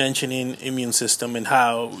 mentioning immune system and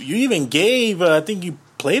how you even gave, I think you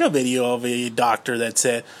played a video of a doctor that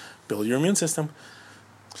said, build your immune system.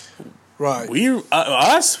 Right. We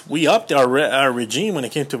upped our regime when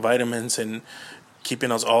it came to vitamins and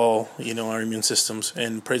keeping us all, our immune systems.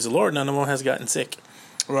 And praise the Lord, none of them has gotten sick.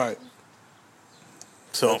 Right.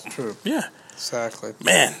 So, that's true. Yeah. Exactly.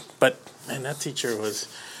 Man, that teacher was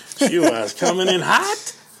coming in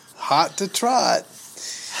hot. Hot to trot.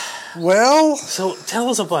 Well. So tell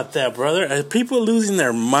us about that, brother. Are people losing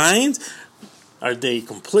their minds? Are they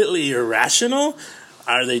completely irrational?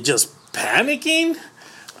 Are they just panicking?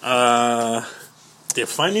 They're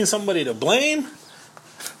finding somebody to blame?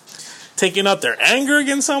 Taking out their anger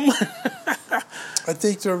against someone? I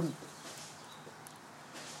think they're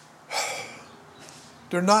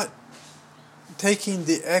not taking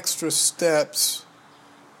the extra steps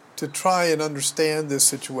to try and understand this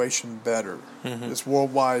situation better, this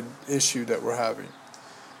worldwide issue that we're having.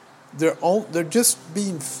 They're just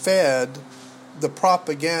being fed the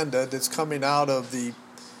propaganda that's coming out of the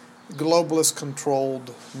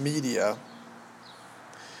globalist-controlled media,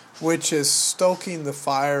 which is stoking the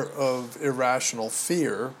fire of irrational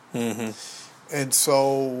fear. And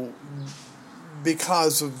so,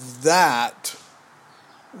 because of that,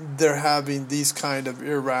 they're having these kind of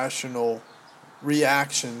irrational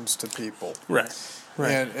reactions to people. Right.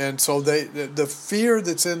 And so the fear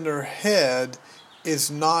that's in their head is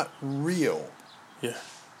not real. Yeah.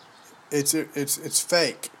 It's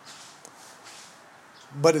fake.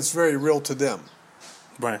 But it's very real to them.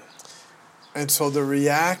 Right. And so they're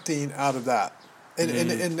reacting out of that.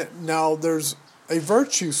 And now there's a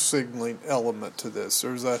virtue signaling element to this.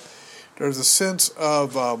 There's a sense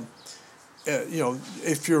of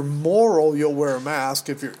if you're moral, you'll wear a mask.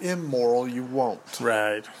 If you're immoral, you won't.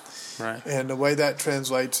 Right. And the way that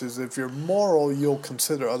translates is if you're moral, you'll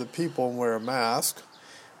consider other people and wear a mask.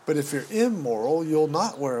 But if you're immoral, you'll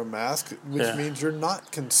not wear a mask, which means you're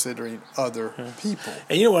not considering other people.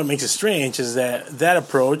 And you know what makes it strange is that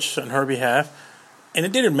approach on her behalf, and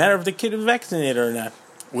it didn't matter if the kid was vaccinated or not,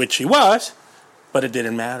 which he was, but it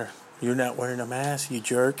didn't matter. You're not wearing a mask, you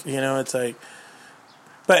jerk. It's like,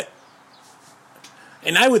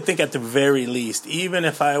 and I would think at the very least, even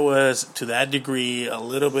if I was to that degree, a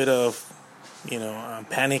little bit of,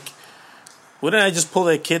 panic, wouldn't I just pull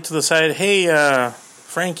that kid to the side? Hey,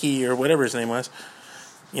 Frankie, or whatever his name was,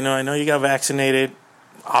 I know you got vaccinated.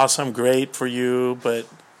 Awesome, great for you, but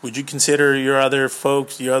would you consider your other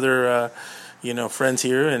folks, your other, friends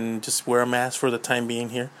here and just wear a mask for the time being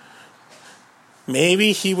here?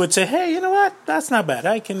 Maybe he would say, hey, you know what? That's not bad.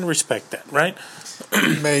 I can respect that, right?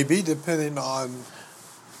 Maybe, depending on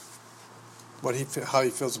how he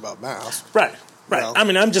feels about masks. Right. Yeah. I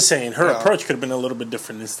mean, I'm just saying her approach could have been a little bit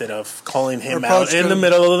different instead of calling him out in the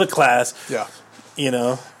middle of the class. Yeah.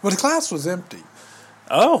 Well, the class was empty.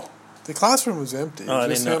 Oh. The classroom was empty. Oh, I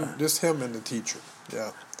didn't know. Just him and the teacher.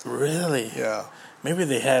 Yeah. Really? Yeah. Maybe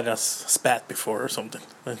they had a spat before or something.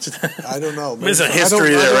 I don't know. There's a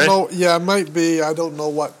history there, right? Know. Yeah, it might be. I don't know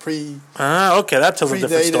what okay, that tells a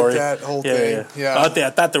different story. That whole thing. Yeah. I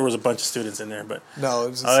thought there was a bunch of students in there, but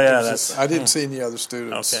no. I didn't see any other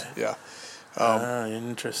students. Okay. Yeah.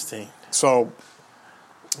 Interesting. So,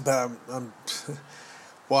 but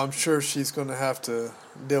I'm sure she's going to have to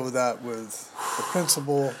deal with that with the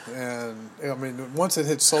principal, and I mean, once it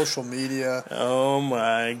hits social media, oh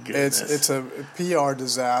my goodness, it's a PR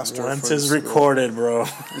disaster. Once it's recorded, bro,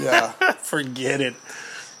 yeah, forget it.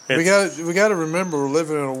 We got to remember we're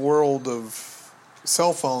living in a world of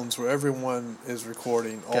cell phones where everyone is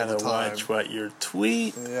recording all the time. Gotta watch what you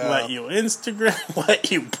tweet, what you Instagram,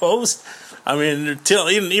 what you post. I mean,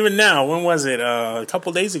 even now, when was it? A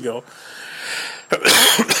couple days ago.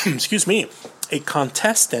 Excuse me. A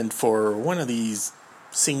contestant for one of these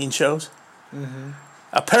singing shows. Mm-hmm.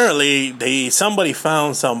 Apparently, somebody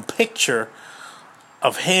found some picture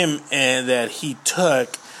of him and that he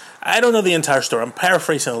took. I don't know the entire story. I'm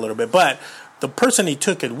paraphrasing a little bit, but the person he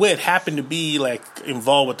took it with happened to be like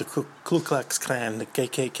involved with the Ku Klux Klan, the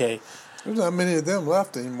KKK. There's not many of them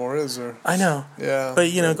left anymore, is there? I know. Yeah.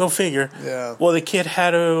 But, go figure. Yeah. Well, the kid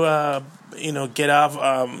had to, get off,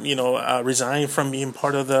 resign from being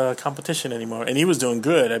part of the competition anymore. And he was doing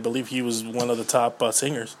good. I believe he was one of the top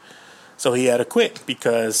singers. So he had to quit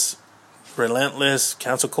because relentless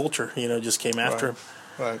cancel culture, just came after him.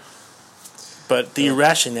 Right. But the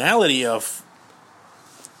irrationality of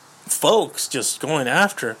folks just going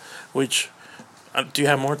after, which, do you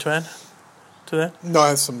have more to add to that? No, I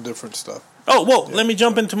have some different stuff. Oh, well, let me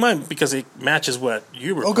jump into mine because it matches what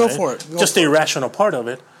you were go playing. for it. Just the irrational part of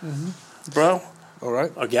it. Mm-hmm. Bro, all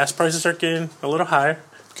right. Our gas prices are getting a little higher.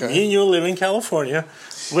 Okay. Me and you live in California,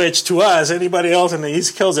 which to us, anybody else in the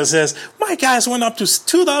East Coast that says, my gas went up to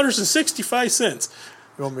 $2.65.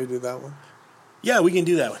 You want me to do that one? Yeah, we can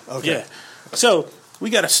do that one. Okay. Yeah. So, we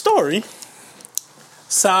got a story,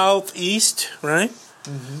 Southeast, right?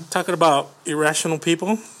 Mm-hmm. Talking about irrational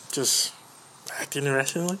people, just acting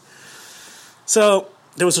irrationally. So,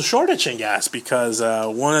 there was a shortage in gas because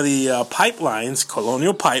one of the pipelines,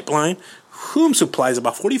 Colonial Pipeline, whom supplies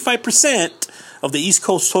about 45% of the East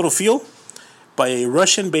Coast total fuel by a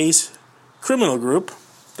Russian-based criminal group.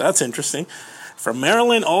 That's interesting. From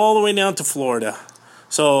Maryland all the way down to Florida.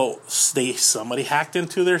 So somebody hacked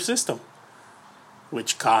into their system,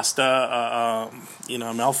 which caused a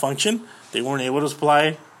malfunction. They weren't able to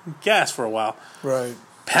supply gas for a while. Right.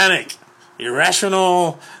 Panic.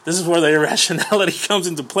 Irrational. This is where the irrationality comes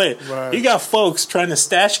into play. Right. You got folks trying to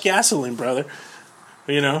stash gasoline, brother.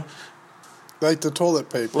 Like the toilet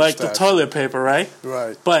paper. Like the toilet paper, right?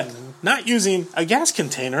 Right. But not using a gas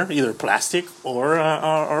container, either plastic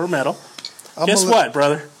or metal. Guess what,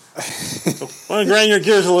 brother? I want to grind your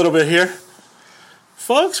gears a little bit here.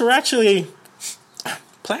 Folks are actually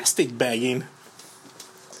plastic bagging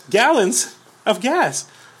gallons of gas.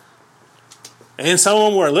 And some of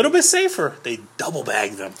them were a little bit safer. They double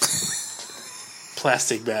bag them.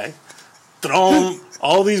 Plastic bag. Throw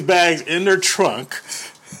all these bags in their trunk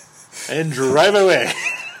and drive away.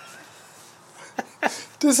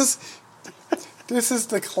 This is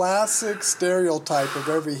the classic stereotype of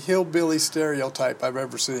every hillbilly stereotype I've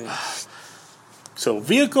ever seen. So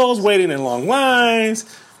vehicles waiting in long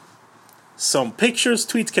lines. Some pictures,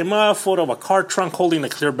 tweets came up. Photo of a car trunk holding a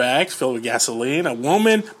clear bag filled with gasoline. A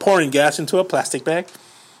woman pouring gas into a plastic bag.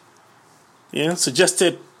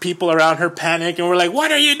 Suggested people around her panic and were like,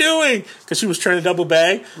 "What are you doing?" Because she was trying to double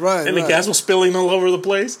bag. Right. And the gas was spilling all over the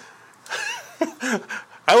place.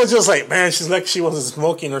 I was just like, man, she's like she wasn't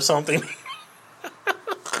smoking or something.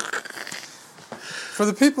 For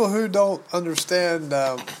the people who don't understand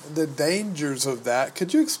the dangers of that,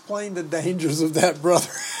 could you explain the dangers of that, brother?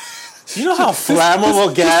 You know how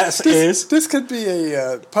flammable gas is? This could be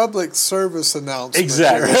a public service announcement.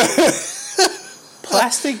 Exactly.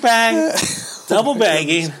 Plastic bag, double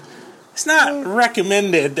bagging. It's not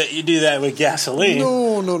recommended that you do that with gasoline.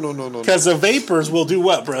 No. Because the vapors will do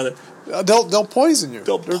what, brother? They'll poison you.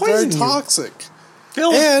 They're very you. toxic.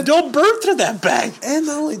 They'll burn through that bag. And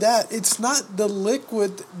not only that, it's not the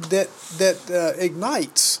liquid that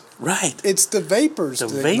ignites. Right. It's the vapors. The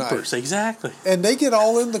vapors, exactly. And they get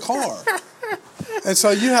all in the car. And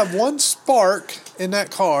so you have one spark in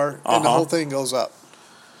that car, and the whole thing goes up.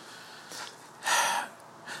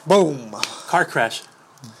 Boom. Car crash.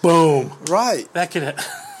 Boom. Right. That could.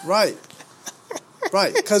 Right.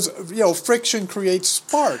 Right. Because friction creates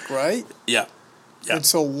spark. Right. Yeah. Yeah. And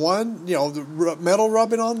so the metal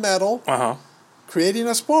rubbing on metal, creating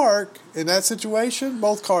a spark. In that situation,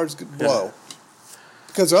 both cars blow. Yeah.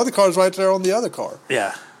 Because the other car's right there on the other car.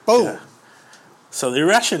 Yeah. Boom. Yeah. So the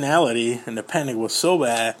irrationality and the panic was so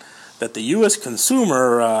bad that the U.S.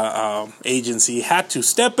 Consumer Agency had to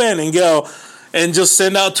step in and go and just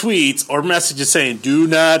send out tweets or messages saying, "Do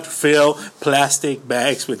not fill plastic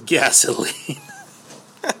bags with gasoline."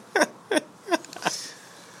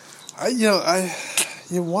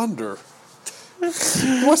 You wonder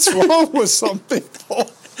what's wrong with some people.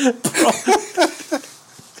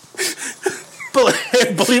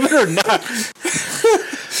 Believe it or not,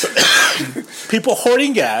 people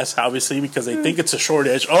hoarding gas, obviously, because they think it's a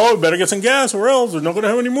shortage. Oh, we better get some gas or else we're not going to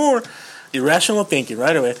have any more. Irrational thinking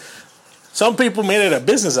right away. Some people made it a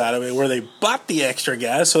business out of it where they bought the extra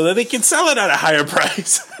gas so that they can sell it at a higher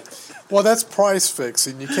price. Well, that's price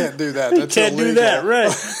fixing. You can't do that. That's you can't illegal. do that,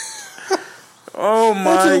 right? Oh,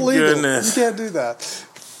 my goodness. You can't do that.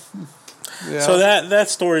 Yeah. So that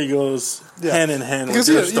story goes hand in hand with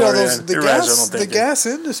your story on irrational thinking. The gas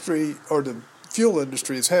industry or the fuel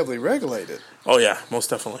industry is heavily regulated. Oh, yeah, most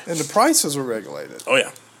definitely. And the prices are regulated. Oh,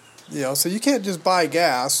 yeah. So you can't just buy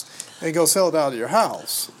gas and go sell it out of your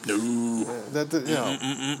house. No. You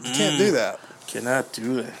can't do that. Cannot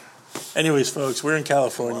do that. Anyways, folks, we're in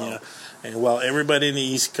California, and while everybody in the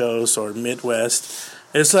East Coast or Midwest,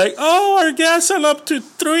 it's like, oh, our gas went up to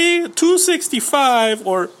 $2.65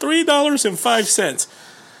 or $3.05.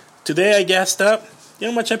 Today I gassed up. You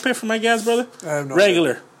know how much I pay for my gas, brother? I have no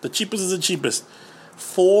Regular. idea. The cheapest is the cheapest.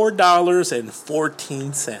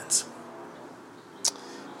 $4.14.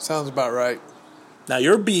 Sounds about right. Now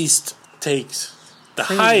your beast takes the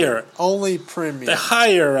higher premium. The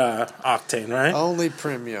higher octane, right? Only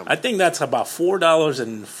premium. I think that's about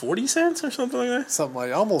 $4.40 or something like that. Something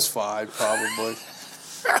like almost $5 probably.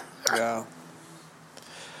 Yeah.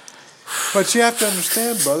 But you have to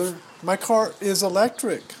understand, brother, my car is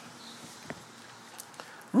electric.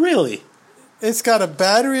 Really? It's got a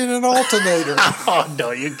battery and an alternator. Oh,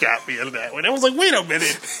 no, you got me on that one. I was like, wait a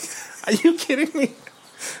minute. Are you kidding me?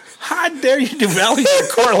 How dare you devalue your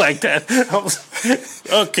car like that?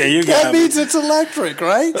 Okay, you got That means it's electric,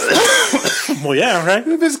 right? Well, yeah, right?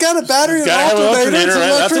 If it's got a battery and an alternator, it's an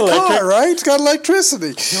electric car, right? It's got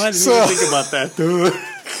electricity. I didn't even think about that.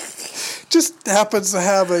 Just happens to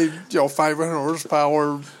have a 500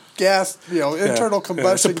 horsepower gas, internal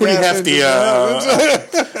combustion. It's a pretty hefty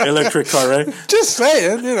electric car, right? Just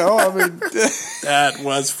saying, I mean. That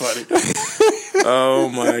was funny. Oh,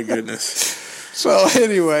 my goodness. So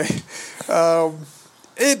anyway,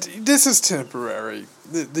 this is temporary.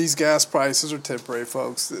 These gas prices are temporary,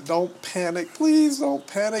 folks. Don't panic. Please don't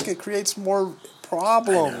panic. It creates more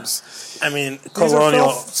problems. I mean, Colonial.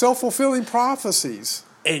 These are self-fulfilling prophecies.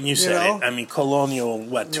 And you said it. I mean, Colonial,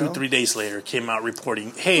 2-3 days later, came out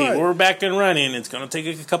reporting, hey, we're back and running. It's going to take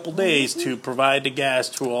a couple days to provide the gas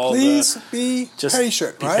to all Please be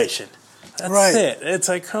patient, be right? patient. That's it. It's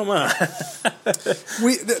like, come on.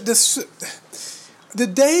 The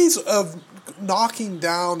days of knocking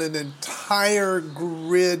down an entire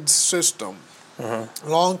grid system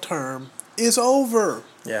long term is over.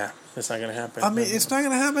 Yeah, it's not going to happen. I mean, it's not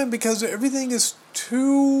going to happen because everything is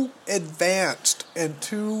too advanced and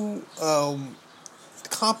too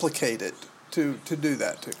complicated to do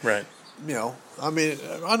that to. Right. I mean,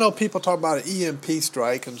 I know people talk about an EMP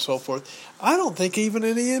strike and so forth. I don't think even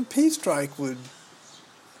an EMP strike would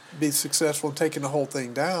be successful in taking the whole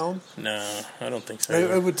thing down. No, I don't think so.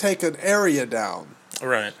 It would take an area down.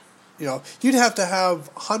 Right. You'd have to have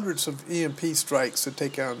hundreds of EMP strikes to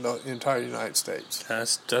take out the entire United States.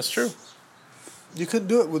 That's true. You couldn't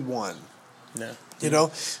do it with one. No.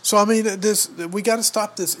 So I mean, we got to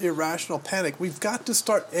stop this irrational panic. We've got to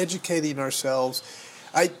start educating ourselves.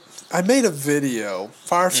 I made a video,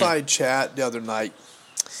 fireside chat the other night,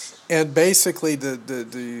 and basically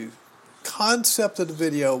the concept of the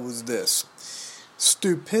video was this: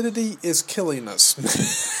 stupidity is killing us.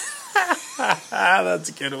 That's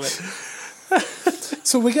a good one.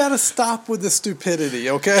 So we got to stop with the stupidity,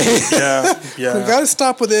 okay? Yeah. We got to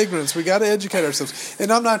stop with ignorance. We got to educate ourselves.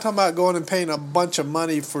 And I'm not talking about going and paying a bunch of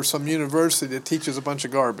money for some university that teaches a bunch of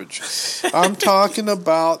garbage. I'm talking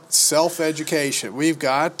about self-education. We've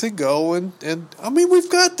got to go and I mean, we've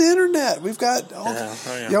got the internet. We've got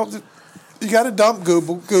you got to dump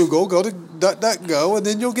Google, go to DuckDuckGo, and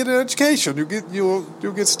then you'll get an education.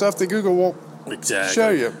 You'll get stuff that Google won't show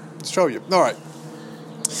you. All right.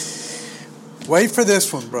 Wait for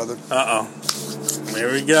this one, brother. Uh-oh.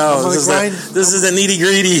 There we go. This is the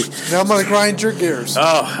nitty-gritty. Now I'm going to grind your gears.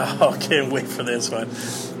 Oh, can't wait for this one.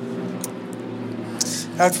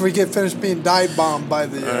 After we get finished being dive-bombed by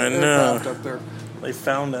the aircraft up there. They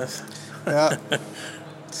found us. Yeah.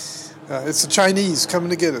 It's the Chinese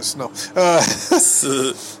coming to get us. No.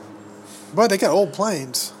 But they got old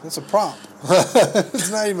planes. That's a prop.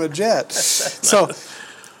 It's not even a jet. So,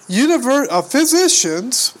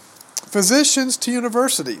 physicians to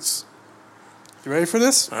universities. You ready for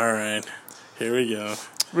this? All right. Here we go.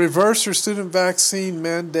 Reverse your student vaccine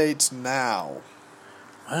mandates now.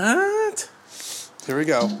 What? Here we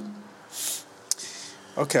go.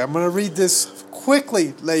 Okay, I'm going to read this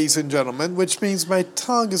quickly, ladies and gentlemen, which means my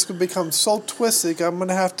tongue is going to become so twisted, I'm going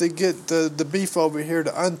to have to get the beef over here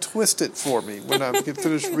to untwist it for me when I get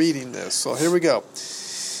finished reading this. So here we go.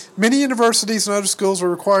 Many universities and other schools are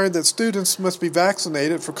requiring that students must be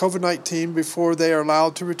vaccinated for COVID-19 before they are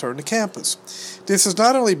allowed to return to campus. This is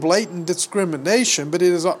not only blatant discrimination, but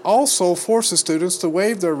it also forces students to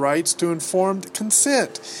waive their rights to informed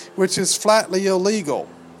consent, which is flatly illegal.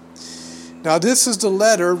 Now, this is the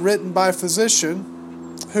letter written by a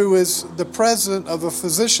physician who is the president of a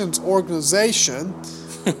physician's organization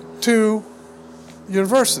to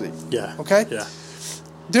university. Yeah. Okay? Yeah.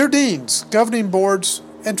 Dear deans, governing boards,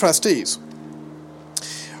 and trustees,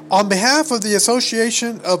 on behalf of the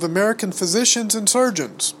Association of American Physicians and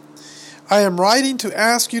Surgeons, I am writing to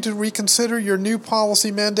ask you to reconsider your new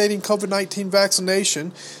policy mandating COVID-19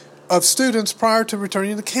 vaccination of students prior to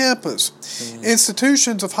returning to campus.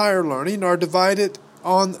 Institutions of higher learning are divided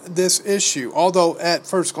on this issue, although at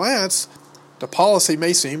first glance, the policy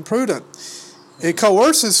may seem prudent. It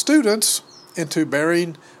coerces students into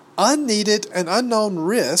bearing unneeded and unknown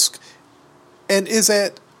risk and is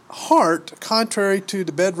at heart contrary to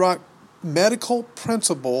the bedrock medical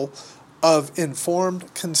principle of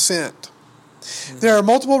informed consent. There are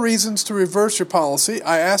multiple reasons to reverse your policy.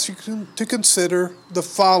 I ask you to consider the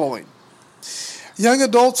following. Young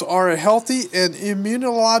adults are a healthy and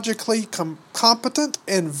immunologically competent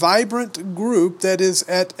and vibrant group that is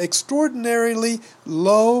at extraordinarily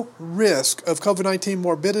low risk of COVID-19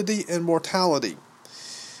 morbidity and mortality.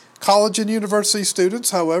 College and university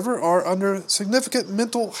students, however, are under significant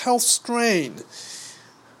mental health strain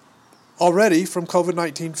already from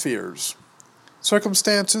COVID-19 fears,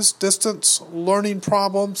 circumstances, distance learning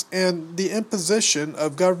problems, and the imposition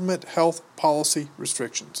of government health policy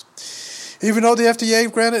restrictions. Even though the FDA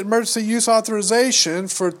granted emergency use authorization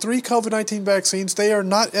for 3 COVID-19 vaccines, they are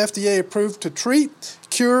not FDA approved to treat,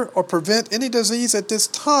 cure, or prevent any disease at this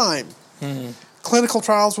time. Clinical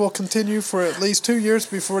trials will continue for at least 2 years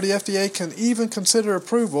before the FDA can even consider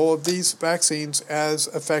approval of these vaccines as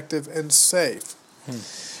effective and safe.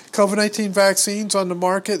 COVID-19 vaccines on the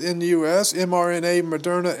market in the U.S., mRNA,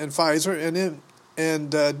 Moderna, and Pfizer,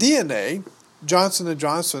 and DNA, Johnson &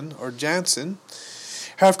 Johnson, or Janssen,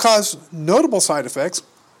 have caused notable side effects,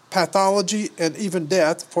 pathology, and even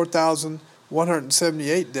death,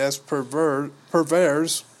 4,178 deaths per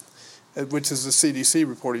VAERS, which is the CDC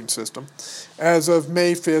reporting system, as of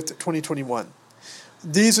May 5th, 2021.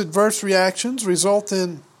 These adverse reactions result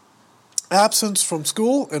in absence from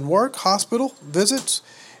school and work, hospital visits,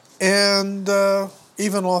 and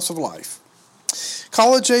even loss of life.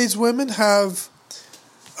 College-age women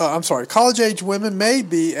may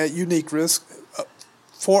be at unique risk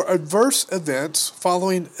for adverse events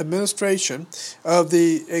following administration of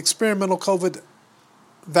the experimental COVID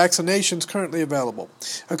vaccinations currently available.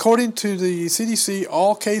 According to the CDC,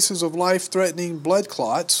 all cases of life-threatening blood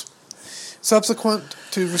clots subsequent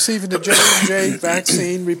to receiving the J&J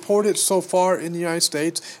vaccine reported so far in the United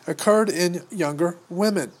States occurred in younger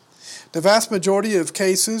women. The vast majority of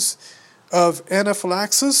cases of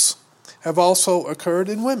anaphylaxis have also occurred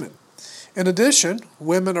in women. In addition,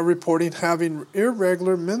 women are reporting having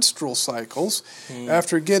irregular menstrual cycles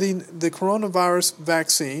after getting the coronavirus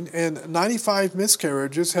vaccine, and 95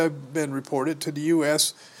 miscarriages have been reported to the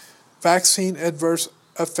U.S. Vaccine Adverse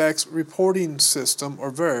Effects Reporting System,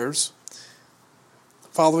 or VAERS,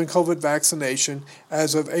 following COVID vaccination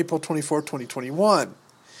as of April 24, 2021.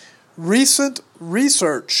 Recent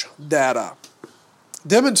research data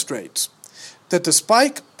demonstrates that the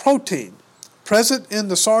spike protein present in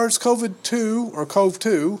the SARS-CoV-2 or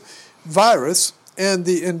CoV-2 virus and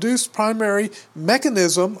the induced primary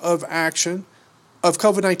mechanism of action of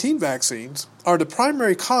COVID-19 vaccines are the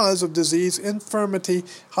primary cause of disease, infirmity,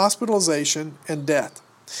 hospitalization, and death.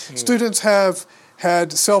 Students have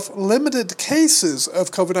had self-limited cases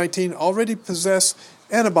of COVID-19 already possess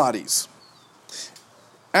antibodies,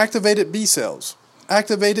 activated B cells,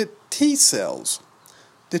 activated T cells,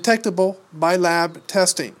 detectable by lab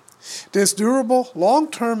testing. This durable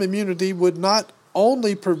long-term immunity would not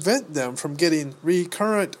only prevent them from getting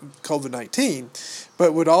recurrent COVID-19,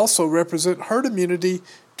 but would also represent herd immunity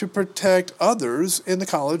to protect others in the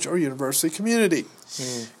college or university community.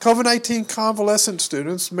 COVID-19 convalescent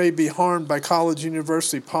students may be harmed by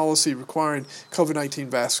college-university policy requiring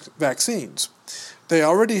COVID-19 vaccines. They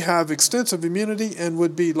already have extensive immunity and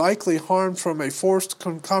would be likely harmed from a forced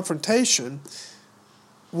confrontation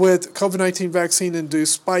with COVID-19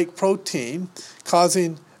 vaccine-induced spike protein,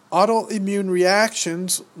 causing autoimmune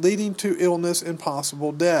reactions leading to illness and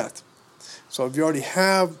possible death. So if you already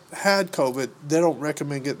have had COVID, they don't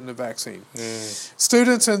recommend getting the vaccine.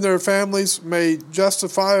 Students and their families may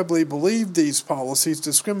justifiably believe these policies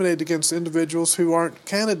discriminate against individuals who aren't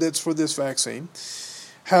candidates for this vaccine,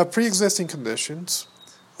 have pre-existing conditions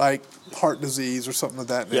like heart disease or something of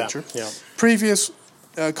that nature, previous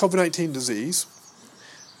COVID-19 disease,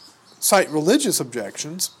 cite religious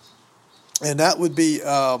objections, and that would be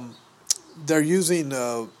they're using,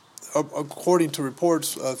 according to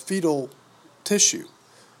reports, fetal tissue,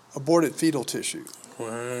 aborted fetal tissue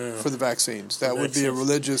for the vaccines. That would be a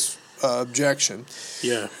religious objection.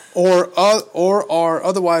 Yeah. Or are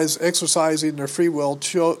otherwise exercising their free will,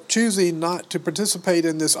 choosing not to participate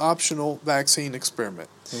in this optional vaccine experiment.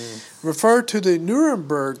 Refer to the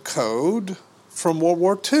Nuremberg Code from World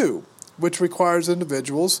War II, which requires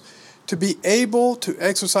individuals to be able to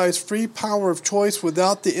exercise free power of choice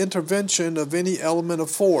without the intervention of any element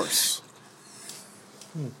of force.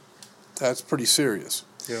 That's pretty serious.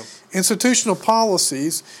 Yeah. Institutional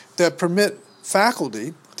policies that permit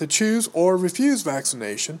faculty to choose or refuse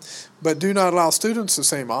vaccination, but do not allow students the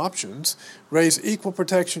same options, raise equal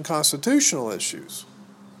protection constitutional issues.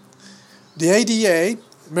 The ADA,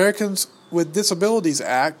 Americans with Disabilities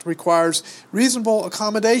Act, requires reasonable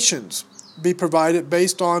accommodations be provided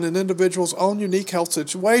based on an individual's own unique health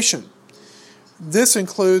situation. This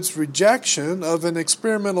includes rejection of an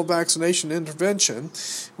experimental vaccination intervention,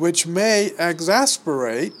 which may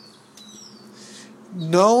exacerbate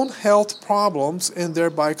known health problems and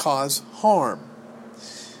thereby cause harm.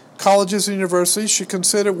 Colleges and universities should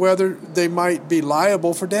consider whether they might be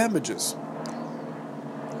liable for damages.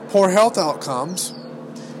 Poor health outcomes.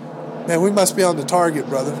 Man, we must be on the target,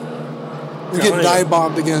 brother. We're getting dive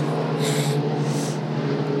bombed again.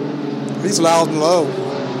 He's loud and low.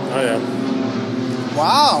 Oh, yeah.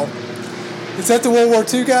 Wow. Is that the World War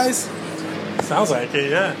II guys? Sounds like it,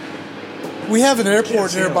 yeah. We have an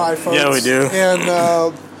airport nearby, folks. Yeah, we do. And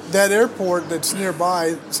that airport that's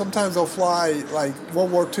nearby, sometimes they'll fly like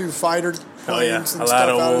World War II fighter planes and a stuff lot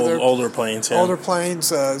out of of there. older planes. Yeah. Older planes.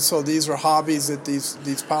 So these are hobbies that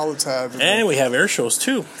these pilots have. And we have air shows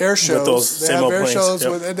too. Air shows. With those they same have old air planes. shows.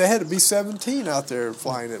 Yep. And they had to be 17 out there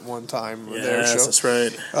flying at one time. With air show. That's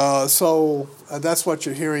right. So that's what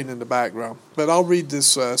you're hearing in the background. But I'll read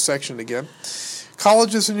this section again.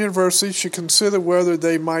 Colleges and universities should consider whether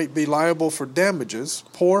they might be liable for damages,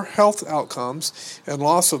 poor health outcomes, and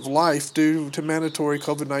loss of life due to mandatory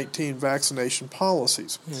COVID-19 vaccination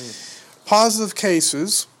policies. Positive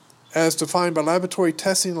cases, as defined by laboratory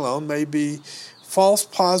testing alone, may be false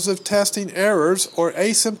positive testing errors or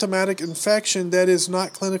asymptomatic infection that is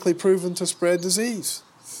not clinically proven to spread disease.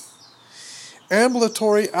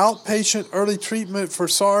 Ambulatory outpatient early treatment for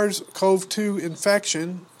SARS-CoV-2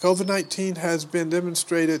 infection, COVID-19 has been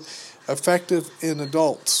demonstrated effective in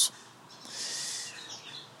adults.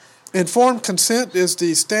 Informed consent is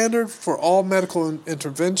the standard for all medical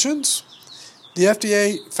interventions. The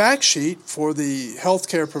FDA fact sheet for the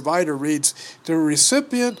healthcare provider reads, the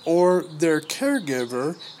recipient or their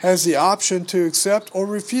caregiver has the option to accept or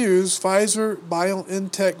refuse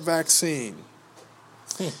Pfizer-BioNTech vaccine.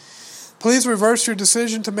 Please reverse your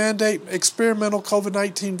decision to mandate experimental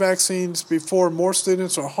COVID-19 vaccines before more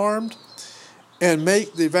students are harmed and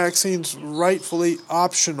make the vaccines rightfully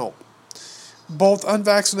optional. Both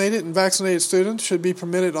unvaccinated and vaccinated students should be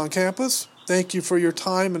permitted on campus. Thank you for your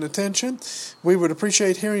time and attention. We would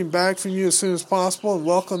appreciate hearing back from you as soon as possible and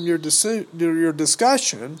welcome your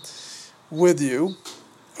discussion with you.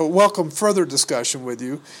 Welcome further discussion with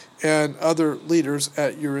you and other leaders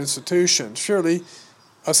at your institution.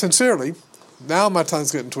 Sincerely, now my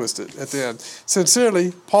tongue's getting twisted at the end.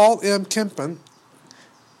 Sincerely, Paul M. Kempen,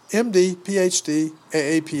 MD, PhD,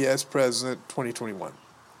 AAPS President, 2021.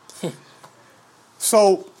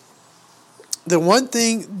 So, the one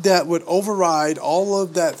thing that would override all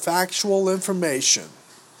of that factual information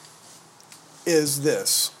is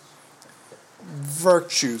this: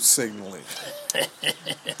 virtue signaling.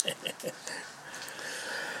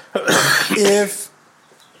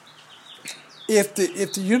 If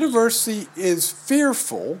the university is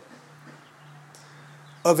fearful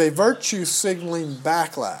of a virtue signaling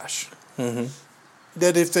backlash,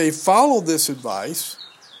 that if they follow this advice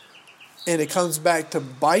and it comes back to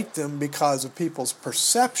bite them because of people's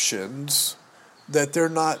perceptions that they're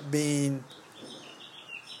not being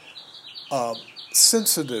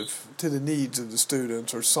sensitive to the needs of the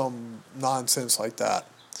students or some nonsense like that,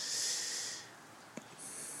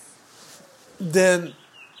 then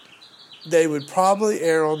they would probably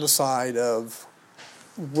err on the side of,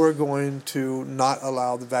 we're going to not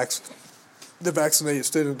allow the vaccinated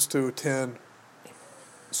students to attend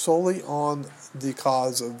solely on the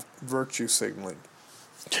cause of virtue signaling.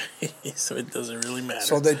 So it doesn't really matter.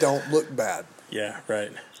 So they don't look bad. Yeah,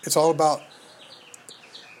 right. It's all about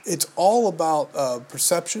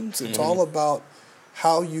perceptions. It's all about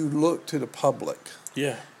how you look to the public.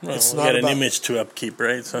 Yeah, well, It's we not got an about- image to upkeep,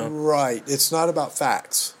 right? So Right. It's not about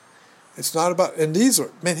facts. It's not about, and these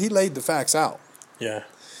are, man, he laid the facts out. yeah,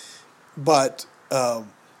 But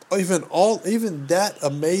even that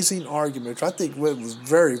amazing argument, which I think was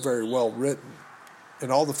very, very well written,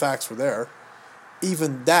 and all the facts were there,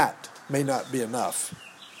 even that may not be enough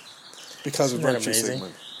because of Isn't that virtue amazing?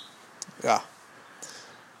 signaling. Yeah.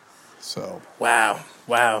 So wow,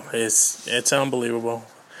 it's unbelievable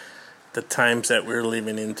the times that we're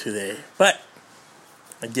living in today. But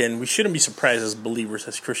again, we shouldn't be surprised as believers,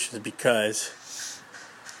 as Christians, because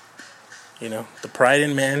the pride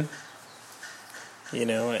in man,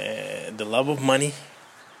 the love of money,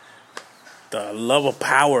 the love of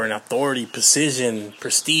power and authority, position,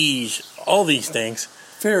 prestige, all these things.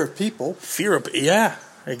 fear of people. Yeah,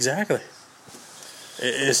 exactly.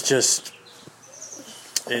 It's just,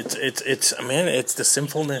 it's man, it's the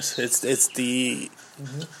sinfulness. It's the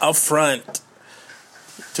affront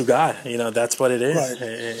to God. That's what it is. Right.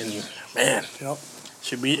 And man, Yep.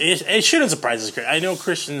 it shouldn't surprise us. I know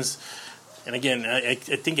Christians, and again, I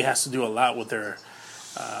think it has to do a lot with their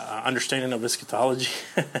understanding of eschatology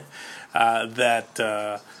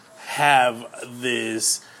that have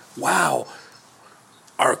this, wow,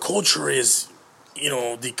 our culture is,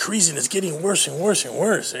 decreasing. It's getting worse and worse and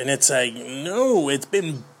worse. And it's like, no, it's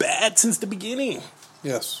been bad since the beginning.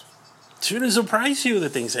 Yes. It shouldn't surprise you, the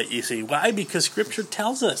things that you see. Why? Because Scripture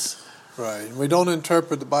tells us. Right. And we don't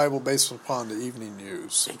interpret the Bible based upon the evening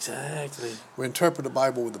news. Exactly. We interpret the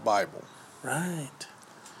Bible with the Bible. Right.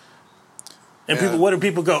 And Yeah. people, what do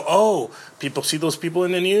people go? Oh, people see those people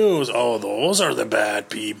in the news. Oh, those are the bad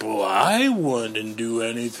people. I wouldn't do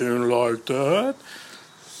anything like that.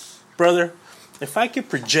 Brother, if I could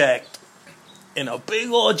project in a big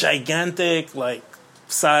old gigantic,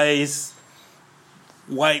 size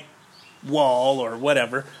white wall or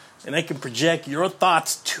whatever, and I can project your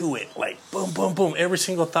thoughts to it, boom, boom, boom, every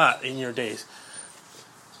single thought in your days.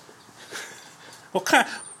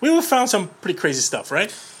 We would have found some pretty crazy stuff,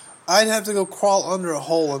 right? I'd have to go crawl under a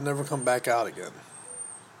hole and never come back out again.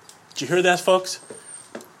 Did you hear that, folks?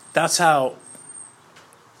 That's how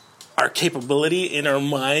our capability in our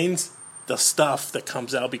minds, the stuff that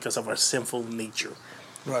comes out because of our sinful nature.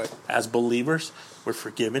 Right. As believers, we're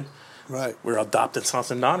forgiven. Right. We're adopted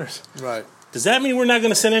sons and daughters. Right. Does that mean we're not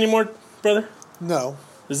going to sin anymore, brother? No.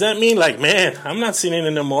 Does that mean, man, I'm not sinning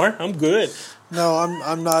anymore. I'm good. No,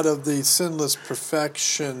 I'm not of the sinless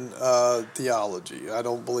perfection theology. I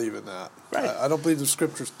don't believe in that. Right. I don't believe the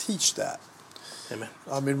Scriptures teach that. Amen.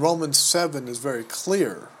 I mean, Romans 7 is very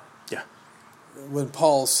clear. Yeah. When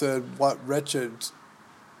Paul said, "What wretched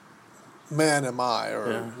man am I?"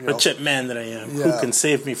 Or Wretched man that I am. Yeah. Who can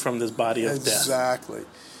save me from this body of death? Exactly.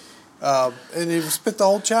 And he spent the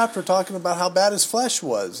whole chapter talking about how bad his flesh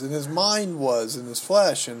was, and his mind was, and his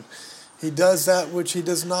flesh, and he does that which he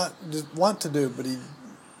does not want to do, but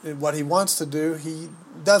what he wants to do, he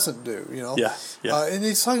doesn't do. Yeah. Yeah. And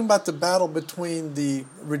he's talking about the battle between the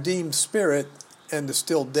redeemed spirit and the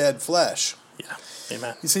still dead flesh. Yeah.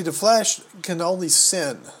 Amen. You see, the flesh can only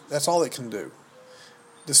sin. That's all it can do.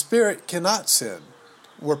 The spirit cannot sin.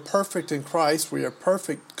 We're perfect in Christ. We are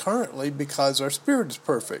perfect currently because our spirit is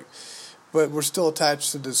perfect. But we're still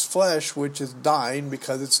attached to this flesh, which is dying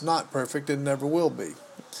because it's not perfect and never will be.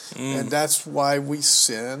 And that's why we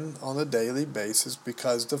sin on a daily basis,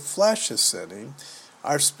 because the flesh is sinning.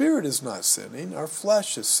 Our spirit is not sinning. Our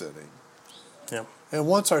flesh is sinning. Yeah. And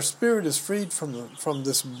once our spirit is freed from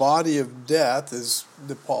this body of death, as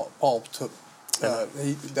Paul took,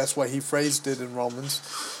 that's why he phrased it in Romans,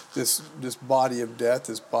 this body of death,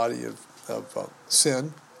 this body of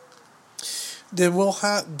sin. Then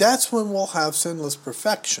that's when we'll have sinless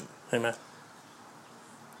perfection. Amen.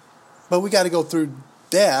 But we got to go through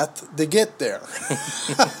death to get there.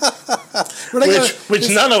 Which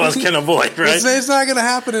none of us can avoid, right? It's not going to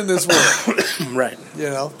happen in this world. Right.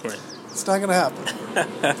 Right. It's not going to happen.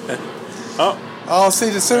 Oh, see,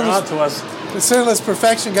 the they're on to us. sinless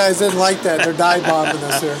perfection guys didn't like that. They're dive bombing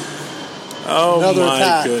us here. Oh, Another my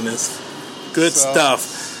attack. goodness. Good stuff.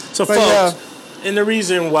 So, But, folks, and the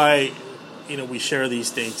reason why, we share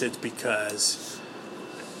these things, it's because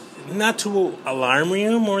not to alarm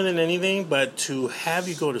you more than anything, but to have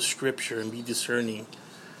you go to Scripture and be discerning.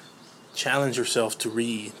 Challenge yourself to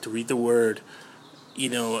read the Word.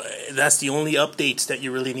 That's the only updates that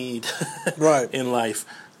you really need Right. in life.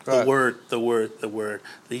 Right. The Word.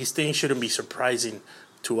 These things shouldn't be surprising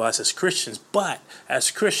to us as Christians. But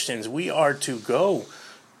as Christians, we are to go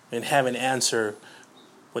and have an answer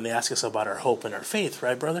when they ask us about our hope and our faith,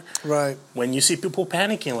 right, brother? Right. When you see people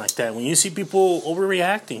panicking like that, when you see people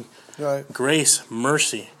overreacting, Right. grace,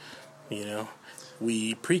 mercy,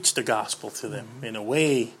 we preach the gospel to them in a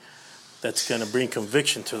way that's going to bring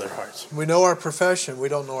conviction to their hearts. We know our profession. We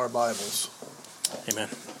don't know our Bibles. Amen.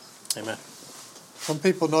 Amen. Some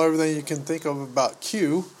people know everything you can think of about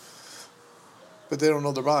Q, but they don't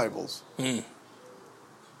know their Bibles. Mm.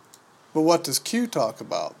 But what does Q talk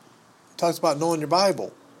about? It talks about knowing your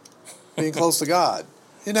Bible, being close to God.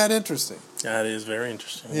 Isn't that interesting? That is very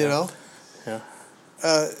interesting. You know? Yeah.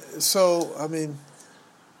 So, I mean,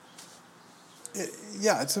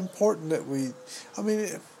 it's important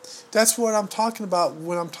that that's what I'm talking about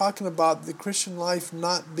when I'm talking about the Christian life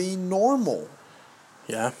not being normal.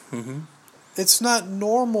 Yeah. Mm-hmm. It's not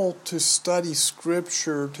normal to study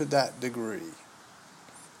Scripture to that degree.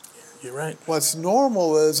 You're right. What's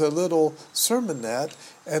normal is a little sermonette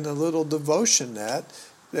and a little devotionette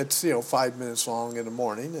that's 5 minutes long in the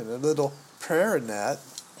morning, and a little prayernette,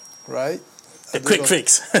 right? A quick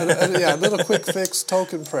fix. a little quick fix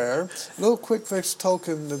token prayer, a little quick fix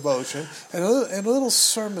token devotion, and a little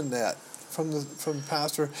sermonette from the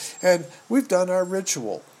pastor, and we've done our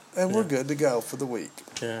ritual, and we're good to go for the week.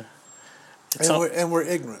 Yeah. We're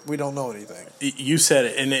ignorant. We don't know anything. You said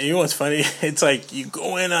it. And you know what's funny? It's like you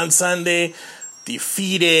go in on Sunday,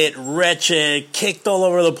 defeated, wretched, kicked all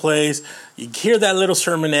over the place. You hear that little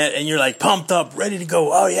sermonette, and you're like pumped up, ready to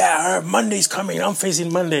go. Oh, yeah, Monday's coming. I'm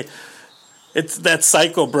facing Monday. It's that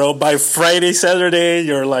cycle, bro. By Friday, Saturday,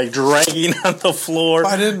 you're like dragging on the floor.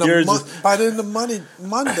 By the end of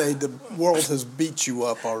Monday, the world has beat you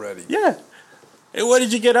up already. Yeah. And what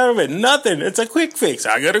did you get out of it? Nothing. It's a quick fix.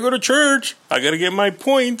 I got to go to church. I got to get my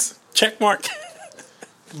points. Check mark.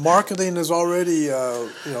 Marketing is already,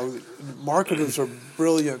 marketers are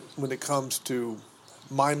brilliant when it comes to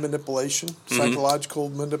mind manipulation, psychological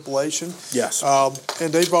manipulation. Yes.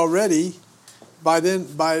 And they've already, by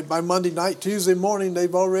Monday night, Tuesday morning,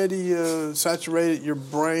 they've already saturated your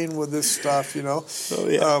brain with this stuff, Oh,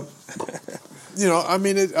 yeah.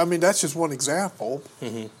 That's just one example.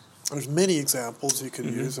 Mm-hmm. There's many examples you can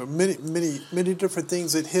use. Many different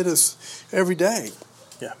things that hit us every day.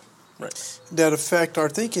 Yeah, right. That affect our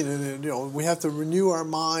thinking, and we have to renew our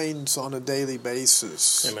minds on a daily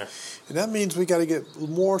basis. Amen. And that means we got to get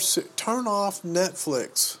more. Turn off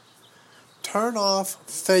Netflix. Turn off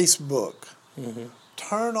Facebook. Mm-hmm.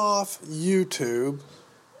 Turn off YouTube,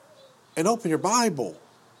 and open your Bible,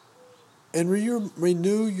 and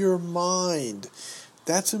renew your mind.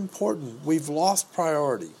 That's important. We've lost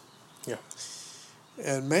priority. Yeah.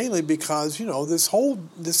 And mainly because,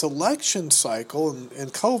 this election cycle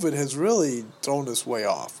and COVID has really thrown us way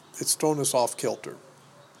off. It's thrown us off kilter,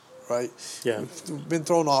 right? Yeah. We've been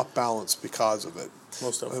thrown off balance because of it.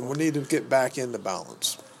 Most of it. And we need to get back into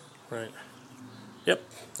balance. Right. Yep.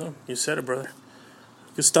 Oh, you said it, brother.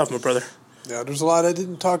 Good stuff, my brother. Yeah, there's a lot I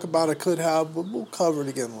didn't talk about I could have, but we'll cover it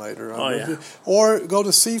again later. Or go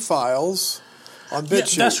to C-Files. On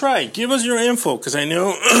BitChute. Yeah, that's right. Give us your info, because I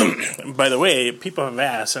know, by the way, people have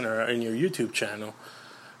asked in your YouTube channel,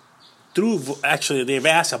 they've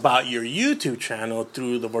asked about your YouTube channel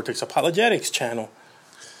through the Vortex Apologetics channel.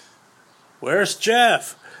 Where's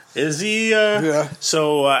Jeff? Is he? Yeah.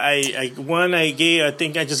 So I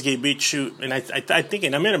think I just gave BitChute, and I think,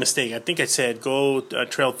 and I made a mistake. I think I said go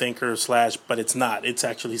Trail Thinker / but it's not. It's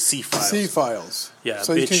actually C-Files. C-Files. Yeah.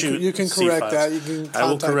 So you can correct that. You can. I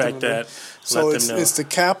will correct that. So Let them know. It's the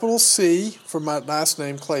capital C for my last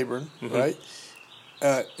name Claiborne, right?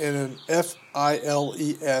 And an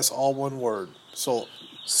Files, all one word. So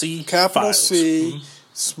C capital Files. C,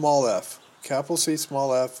 small f, capital C,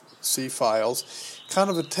 small f, C-Files. Kind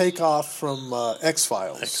of a takeoff from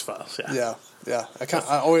X-Files. X-Files, yeah. Yeah. Yeah, I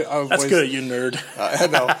That's good, you nerd. I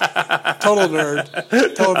know, total nerd.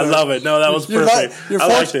 I love it. No, that was perfect. I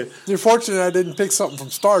liked it. You're fortunate I didn't pick something from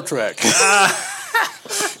Star Trek.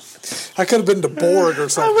 I could have been the Borg or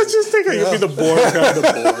something. I was just thinking you'd be the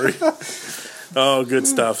Borg. Oh, good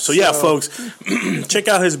stuff. So yeah, folks, check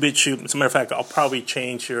out his BitChute. As a matter of fact, I'll probably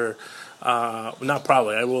change your. Not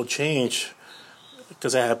probably. I will change.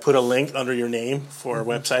 Because I have put a link under your name for our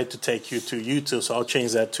website to take you to YouTube, so I'll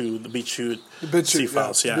change that to the BitChute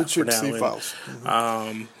C-Files. Yeah, BitChute for now. C-Files.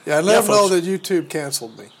 And, and let him know that YouTube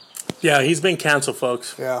canceled me. Yeah, he's been canceled,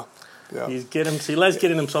 folks. Yeah. He's getting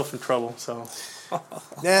himself in trouble. So.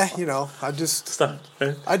 I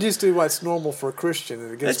just do what's normal for a Christian.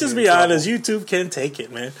 And let's just be honest. YouTube can't take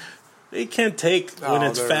it, man. They can't take when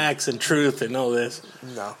it's facts and truth and all this.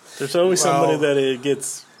 No. There's always somebody that it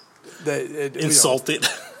gets. insulted.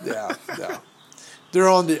 Yeah. They're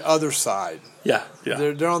on the other side. Yeah.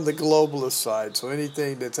 They're on the globalist side. So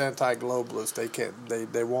anything that's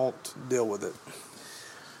anti-globalist, they won't deal with it.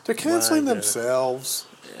 They're canceling themselves.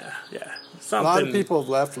 Yeah. A lot of people have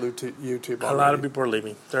left YouTube already. A lot of people are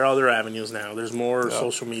leaving. There are other avenues now. There's more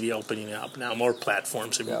social media opening up now, more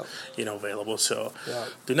platforms available. So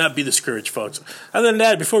do not be discouraged, folks. Other than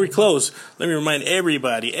that, before we close, let me remind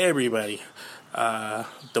everybody, the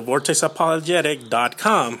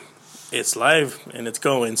vortexapologetic.com. It's live and it's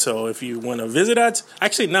going. So if you want to visit us,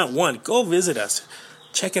 actually not one, go visit us.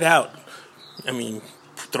 Check it out. I mean,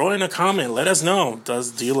 throw in a comment. Let us know.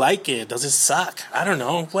 Do you like it? Does it suck? I don't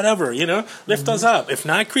know. Whatever, Lift us up. If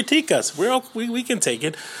not, critique us. We can take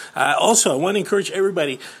it. Also, I want to encourage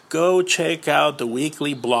everybody, go check out the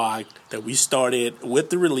weekly blog that we started with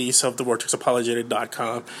the release of the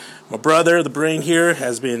vortexapologetic.com. My brother, the Berean here,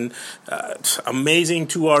 has been amazing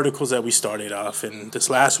 2 articles that we started off. And this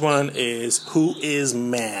last one is Who is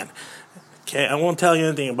Man? Okay, I won't tell you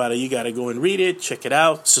anything about it. You got to go and read it, check it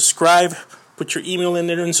out, subscribe. Put your email in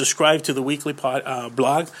there and subscribe to the weekly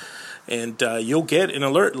blog, and you'll get an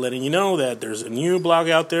alert letting you know that there's a new blog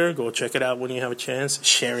out there. Go check it out when you have a chance.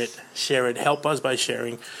 Share it. Help us by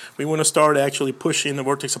sharing. We want to start actually pushing the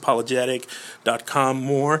vortexapologetic.com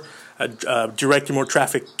more, directing more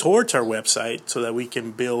traffic towards our website so that we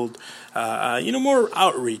can build, more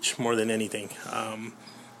outreach more than anything. And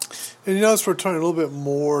you notice we're turning a little bit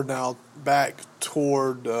more now back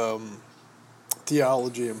toward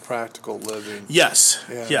theology and practical living. Yes.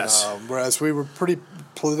 Whereas we were pretty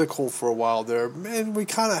political for a while there, and we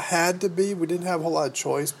kind of had to be. We didn't have a whole lot of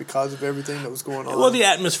choice because of everything that was going on. Well, the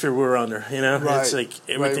atmosphere we were under, Right. It's like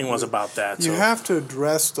everything was about that. You have to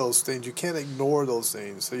address those things. You can't ignore those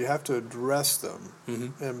things. So you have to address them.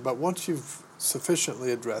 Mm-hmm. But once you've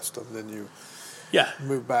sufficiently addressed them, then you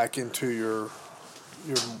move back into your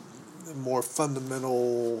more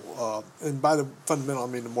fundamental, and by the fundamental I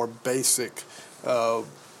mean the more basic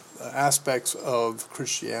aspects of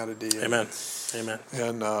Christianity. Amen.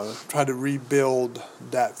 And try to rebuild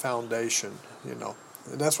that foundation,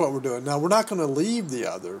 And that's what we're doing. Now, we're not going to leave the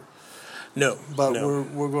other. No. But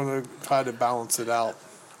we're going to try to balance it out.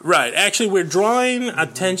 Right. Actually, we're drawing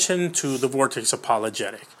attention to the Vortex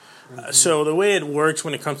Apologetic. So the way it works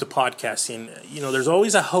when it comes to podcasting, there's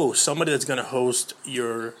always a host, somebody that's going to host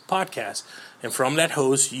your podcast. And from that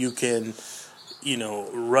host, you can,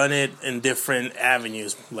 run it in different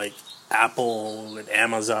avenues like Apple and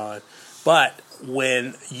Amazon. But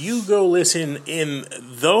when you go listen in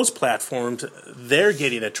those platforms, they're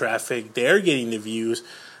getting the traffic, they're getting the views,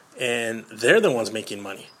 and they're the ones making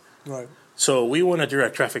money. Right. So we want to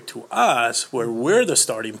direct traffic to us where we're the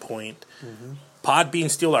starting point. Mm-hmm. Podbean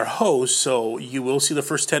still our host, so you will see the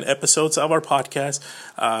first 10 episodes of our podcast.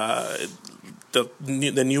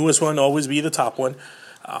 The newest one always be the top one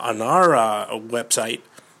on our website.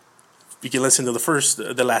 You can listen to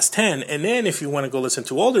the last 10, and then if you want to go listen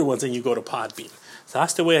to older ones, then you go to Podbean. So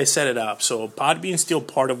that's the way I set it up. So Podbean's still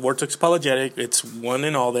part of Vortex Apologetic. It's one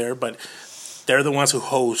and all there, but they're the ones who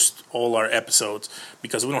host all our episodes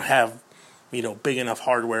because we don't have, big enough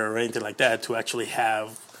hardware or anything like that to actually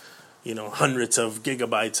have, hundreds of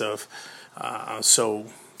gigabytes of. So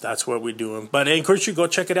that's what we're doing. But I encourage you to go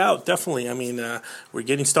check it out. Definitely. I mean, we're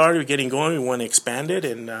getting started. We're getting going. We want to expand it.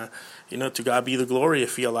 And, to God be the glory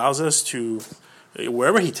if He allows us to,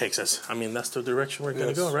 wherever He takes us. I mean, that's the direction we're going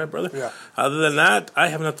to go, right, brother? Yeah. Other than that, I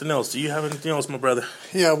have nothing else. Do you have anything else, my brother?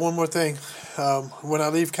 Yeah, one more thing. When I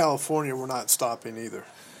leave California, we're not stopping either.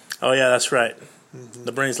 Oh, yeah, that's right. Mm-hmm.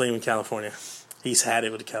 The Berean's leaving California. He's had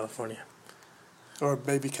it with California. Or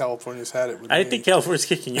maybe California's had it with I me. think California's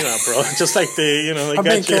kicking you out, bro. Just like they I'm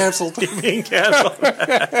being canceled. Being canceled.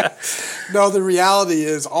 No, the reality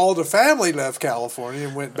is all the family left California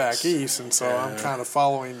and went back east, and so I'm kind of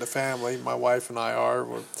following the family. My wife and I are.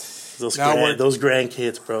 Those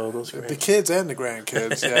grandkids, bro. The kids and the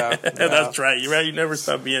grandkids, yeah. That's right. You're right. You never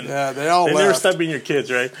stop being. Yeah, they all left. Never stop being your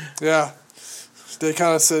kids, right? Yeah. They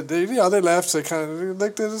kind of said, they left. They kind of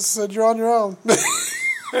looked at us and said, "You're on your own."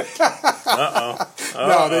 No,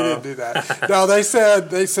 they didn't do that. No, they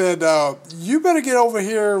said, you better get over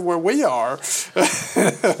here where we are.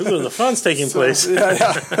 The fun's taking place.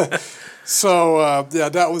 Yeah. So,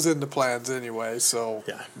 that was in the plans anyway. So,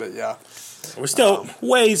 but yeah. We're still not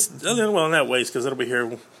ways, because it'll be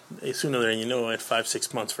here sooner than you know it,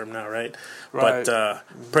 5-6 months from now, right? Right. But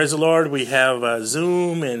praise the Lord, we have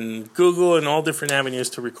Zoom and Google and all different avenues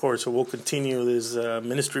to record, so we'll continue this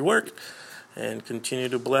ministry work and continue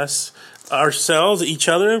to bless ourselves, each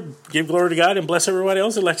other, give glory to God, and bless everybody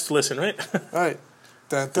else that likes to listen, right? Right.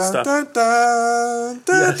 Dun, Good dun, stuff. dun, dun,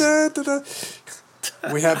 dun, Yes. dun, dun,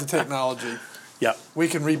 dun. We have the technology. Yeah. We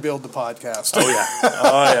can rebuild the podcast. Oh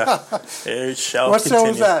yeah. It shall What continue. show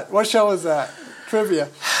was that? What show was that? Trivia.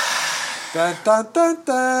 Dun, dun, dun,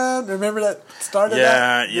 dun. Remember that started Yeah,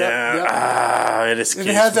 that? yeah. Yep. Ah, it And escapes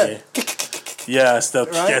it has me. that. Yes, the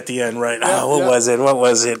Right? at the end, right? Yeah, What yeah. was it? What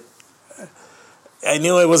was it? I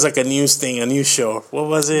knew it was like a news thing, a news show. What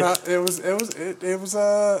was it? No, it was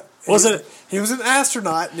Was it? He was an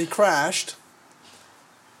astronaut and he crashed.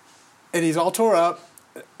 And he's all tore up.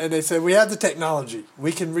 And they said, we have the technology.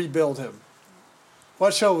 We can rebuild him.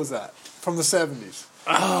 What show was that? From the 70s.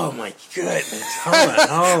 Oh my goodness! Hold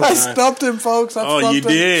on. I stumped him, folks. I Oh, stumped you him.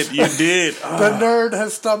 did. You did. The nerd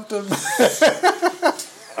has stumped him.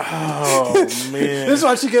 Oh man! This is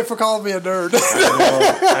what you get for calling me a nerd.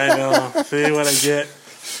 I know. See what I get?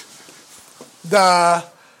 The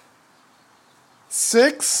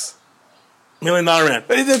 $6 $1 Million Man.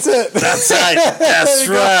 That's it. That's right. That's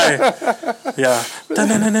right. Yeah.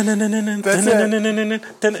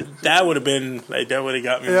 That would have been like that. Would have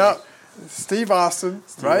got me. Yeah. Steve Austin,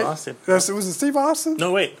 right? Austin. Was it Steve Austin?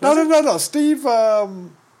 No, wait. No. Steve, I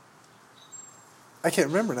can't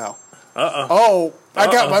remember now. Uh-oh. I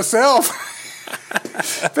got myself.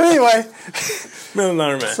 But anyway, $1 Million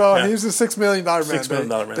Man. so Yeah. he was a $6 million man. $6 million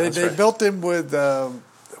man, They, that's they right. built him with,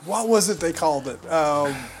 what was it they called it?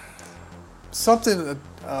 Something,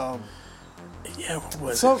 Yeah, what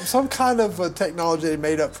was it? some kind of technology they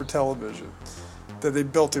made up for television that they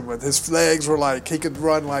built him with. His legs were like, he could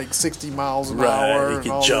run like 60 miles an hour. Right, and he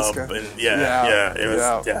all could jump this and yeah. It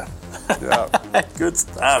was yeah. good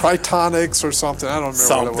stuff. Tritonics or something. I don't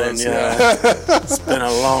remember what it was. Yeah. It's been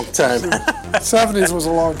a long time. 70s was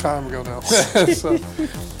a long time ago now. So,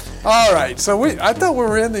 all right. So I thought we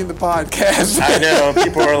were ending the podcast. I know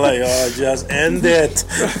people are like, "Oh, just end it."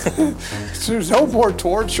 There's no more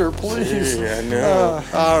torture, please. Yeah, I know.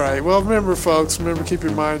 All right. Well, remember, folks, keep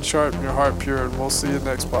your mind sharp and your heart pure, and we'll see you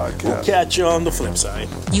next podcast. Catch you on the flip side.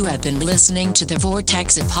 You have been listening to the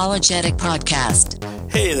Vortex Apologetic Podcast.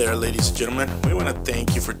 Hey there, ladies and gentlemen. We want to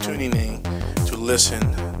thank you for tuning in to listen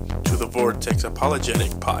to the Vortex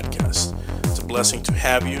Apologetic Podcast. It's a blessing to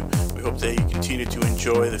have you. We hope that you continue to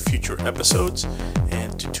enjoy the future episodes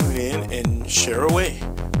and to tune in and share away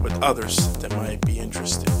with others that might be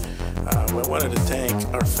interested. We wanted to thank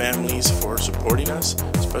our families for supporting us,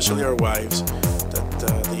 especially our wives,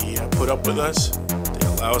 that they put up with us. They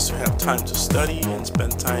allow us to have time to study and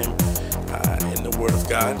spend time in the Word of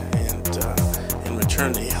God, and in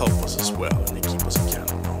return they help us as well and they keep us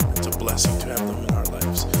accountable. It's a blessing to have them in our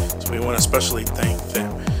lives. So we want to especially thank them.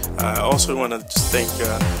 I also want to just thank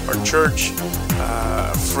our church,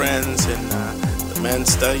 friends, and the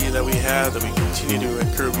men's study that we have, that we continue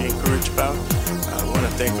to be encouraged about. I want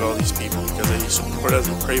to thank all these people because they support us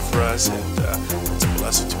and pray for us, and it's a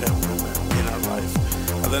blessing to have them in our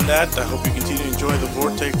life. Other than that, I hope you continue to enjoy the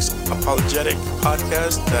Vortex Apologetic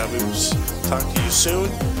Podcast. We will talk to you soon.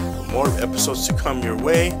 More episodes to come your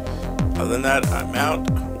way. Other than that, I'm out.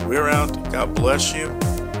 We're out. God bless you.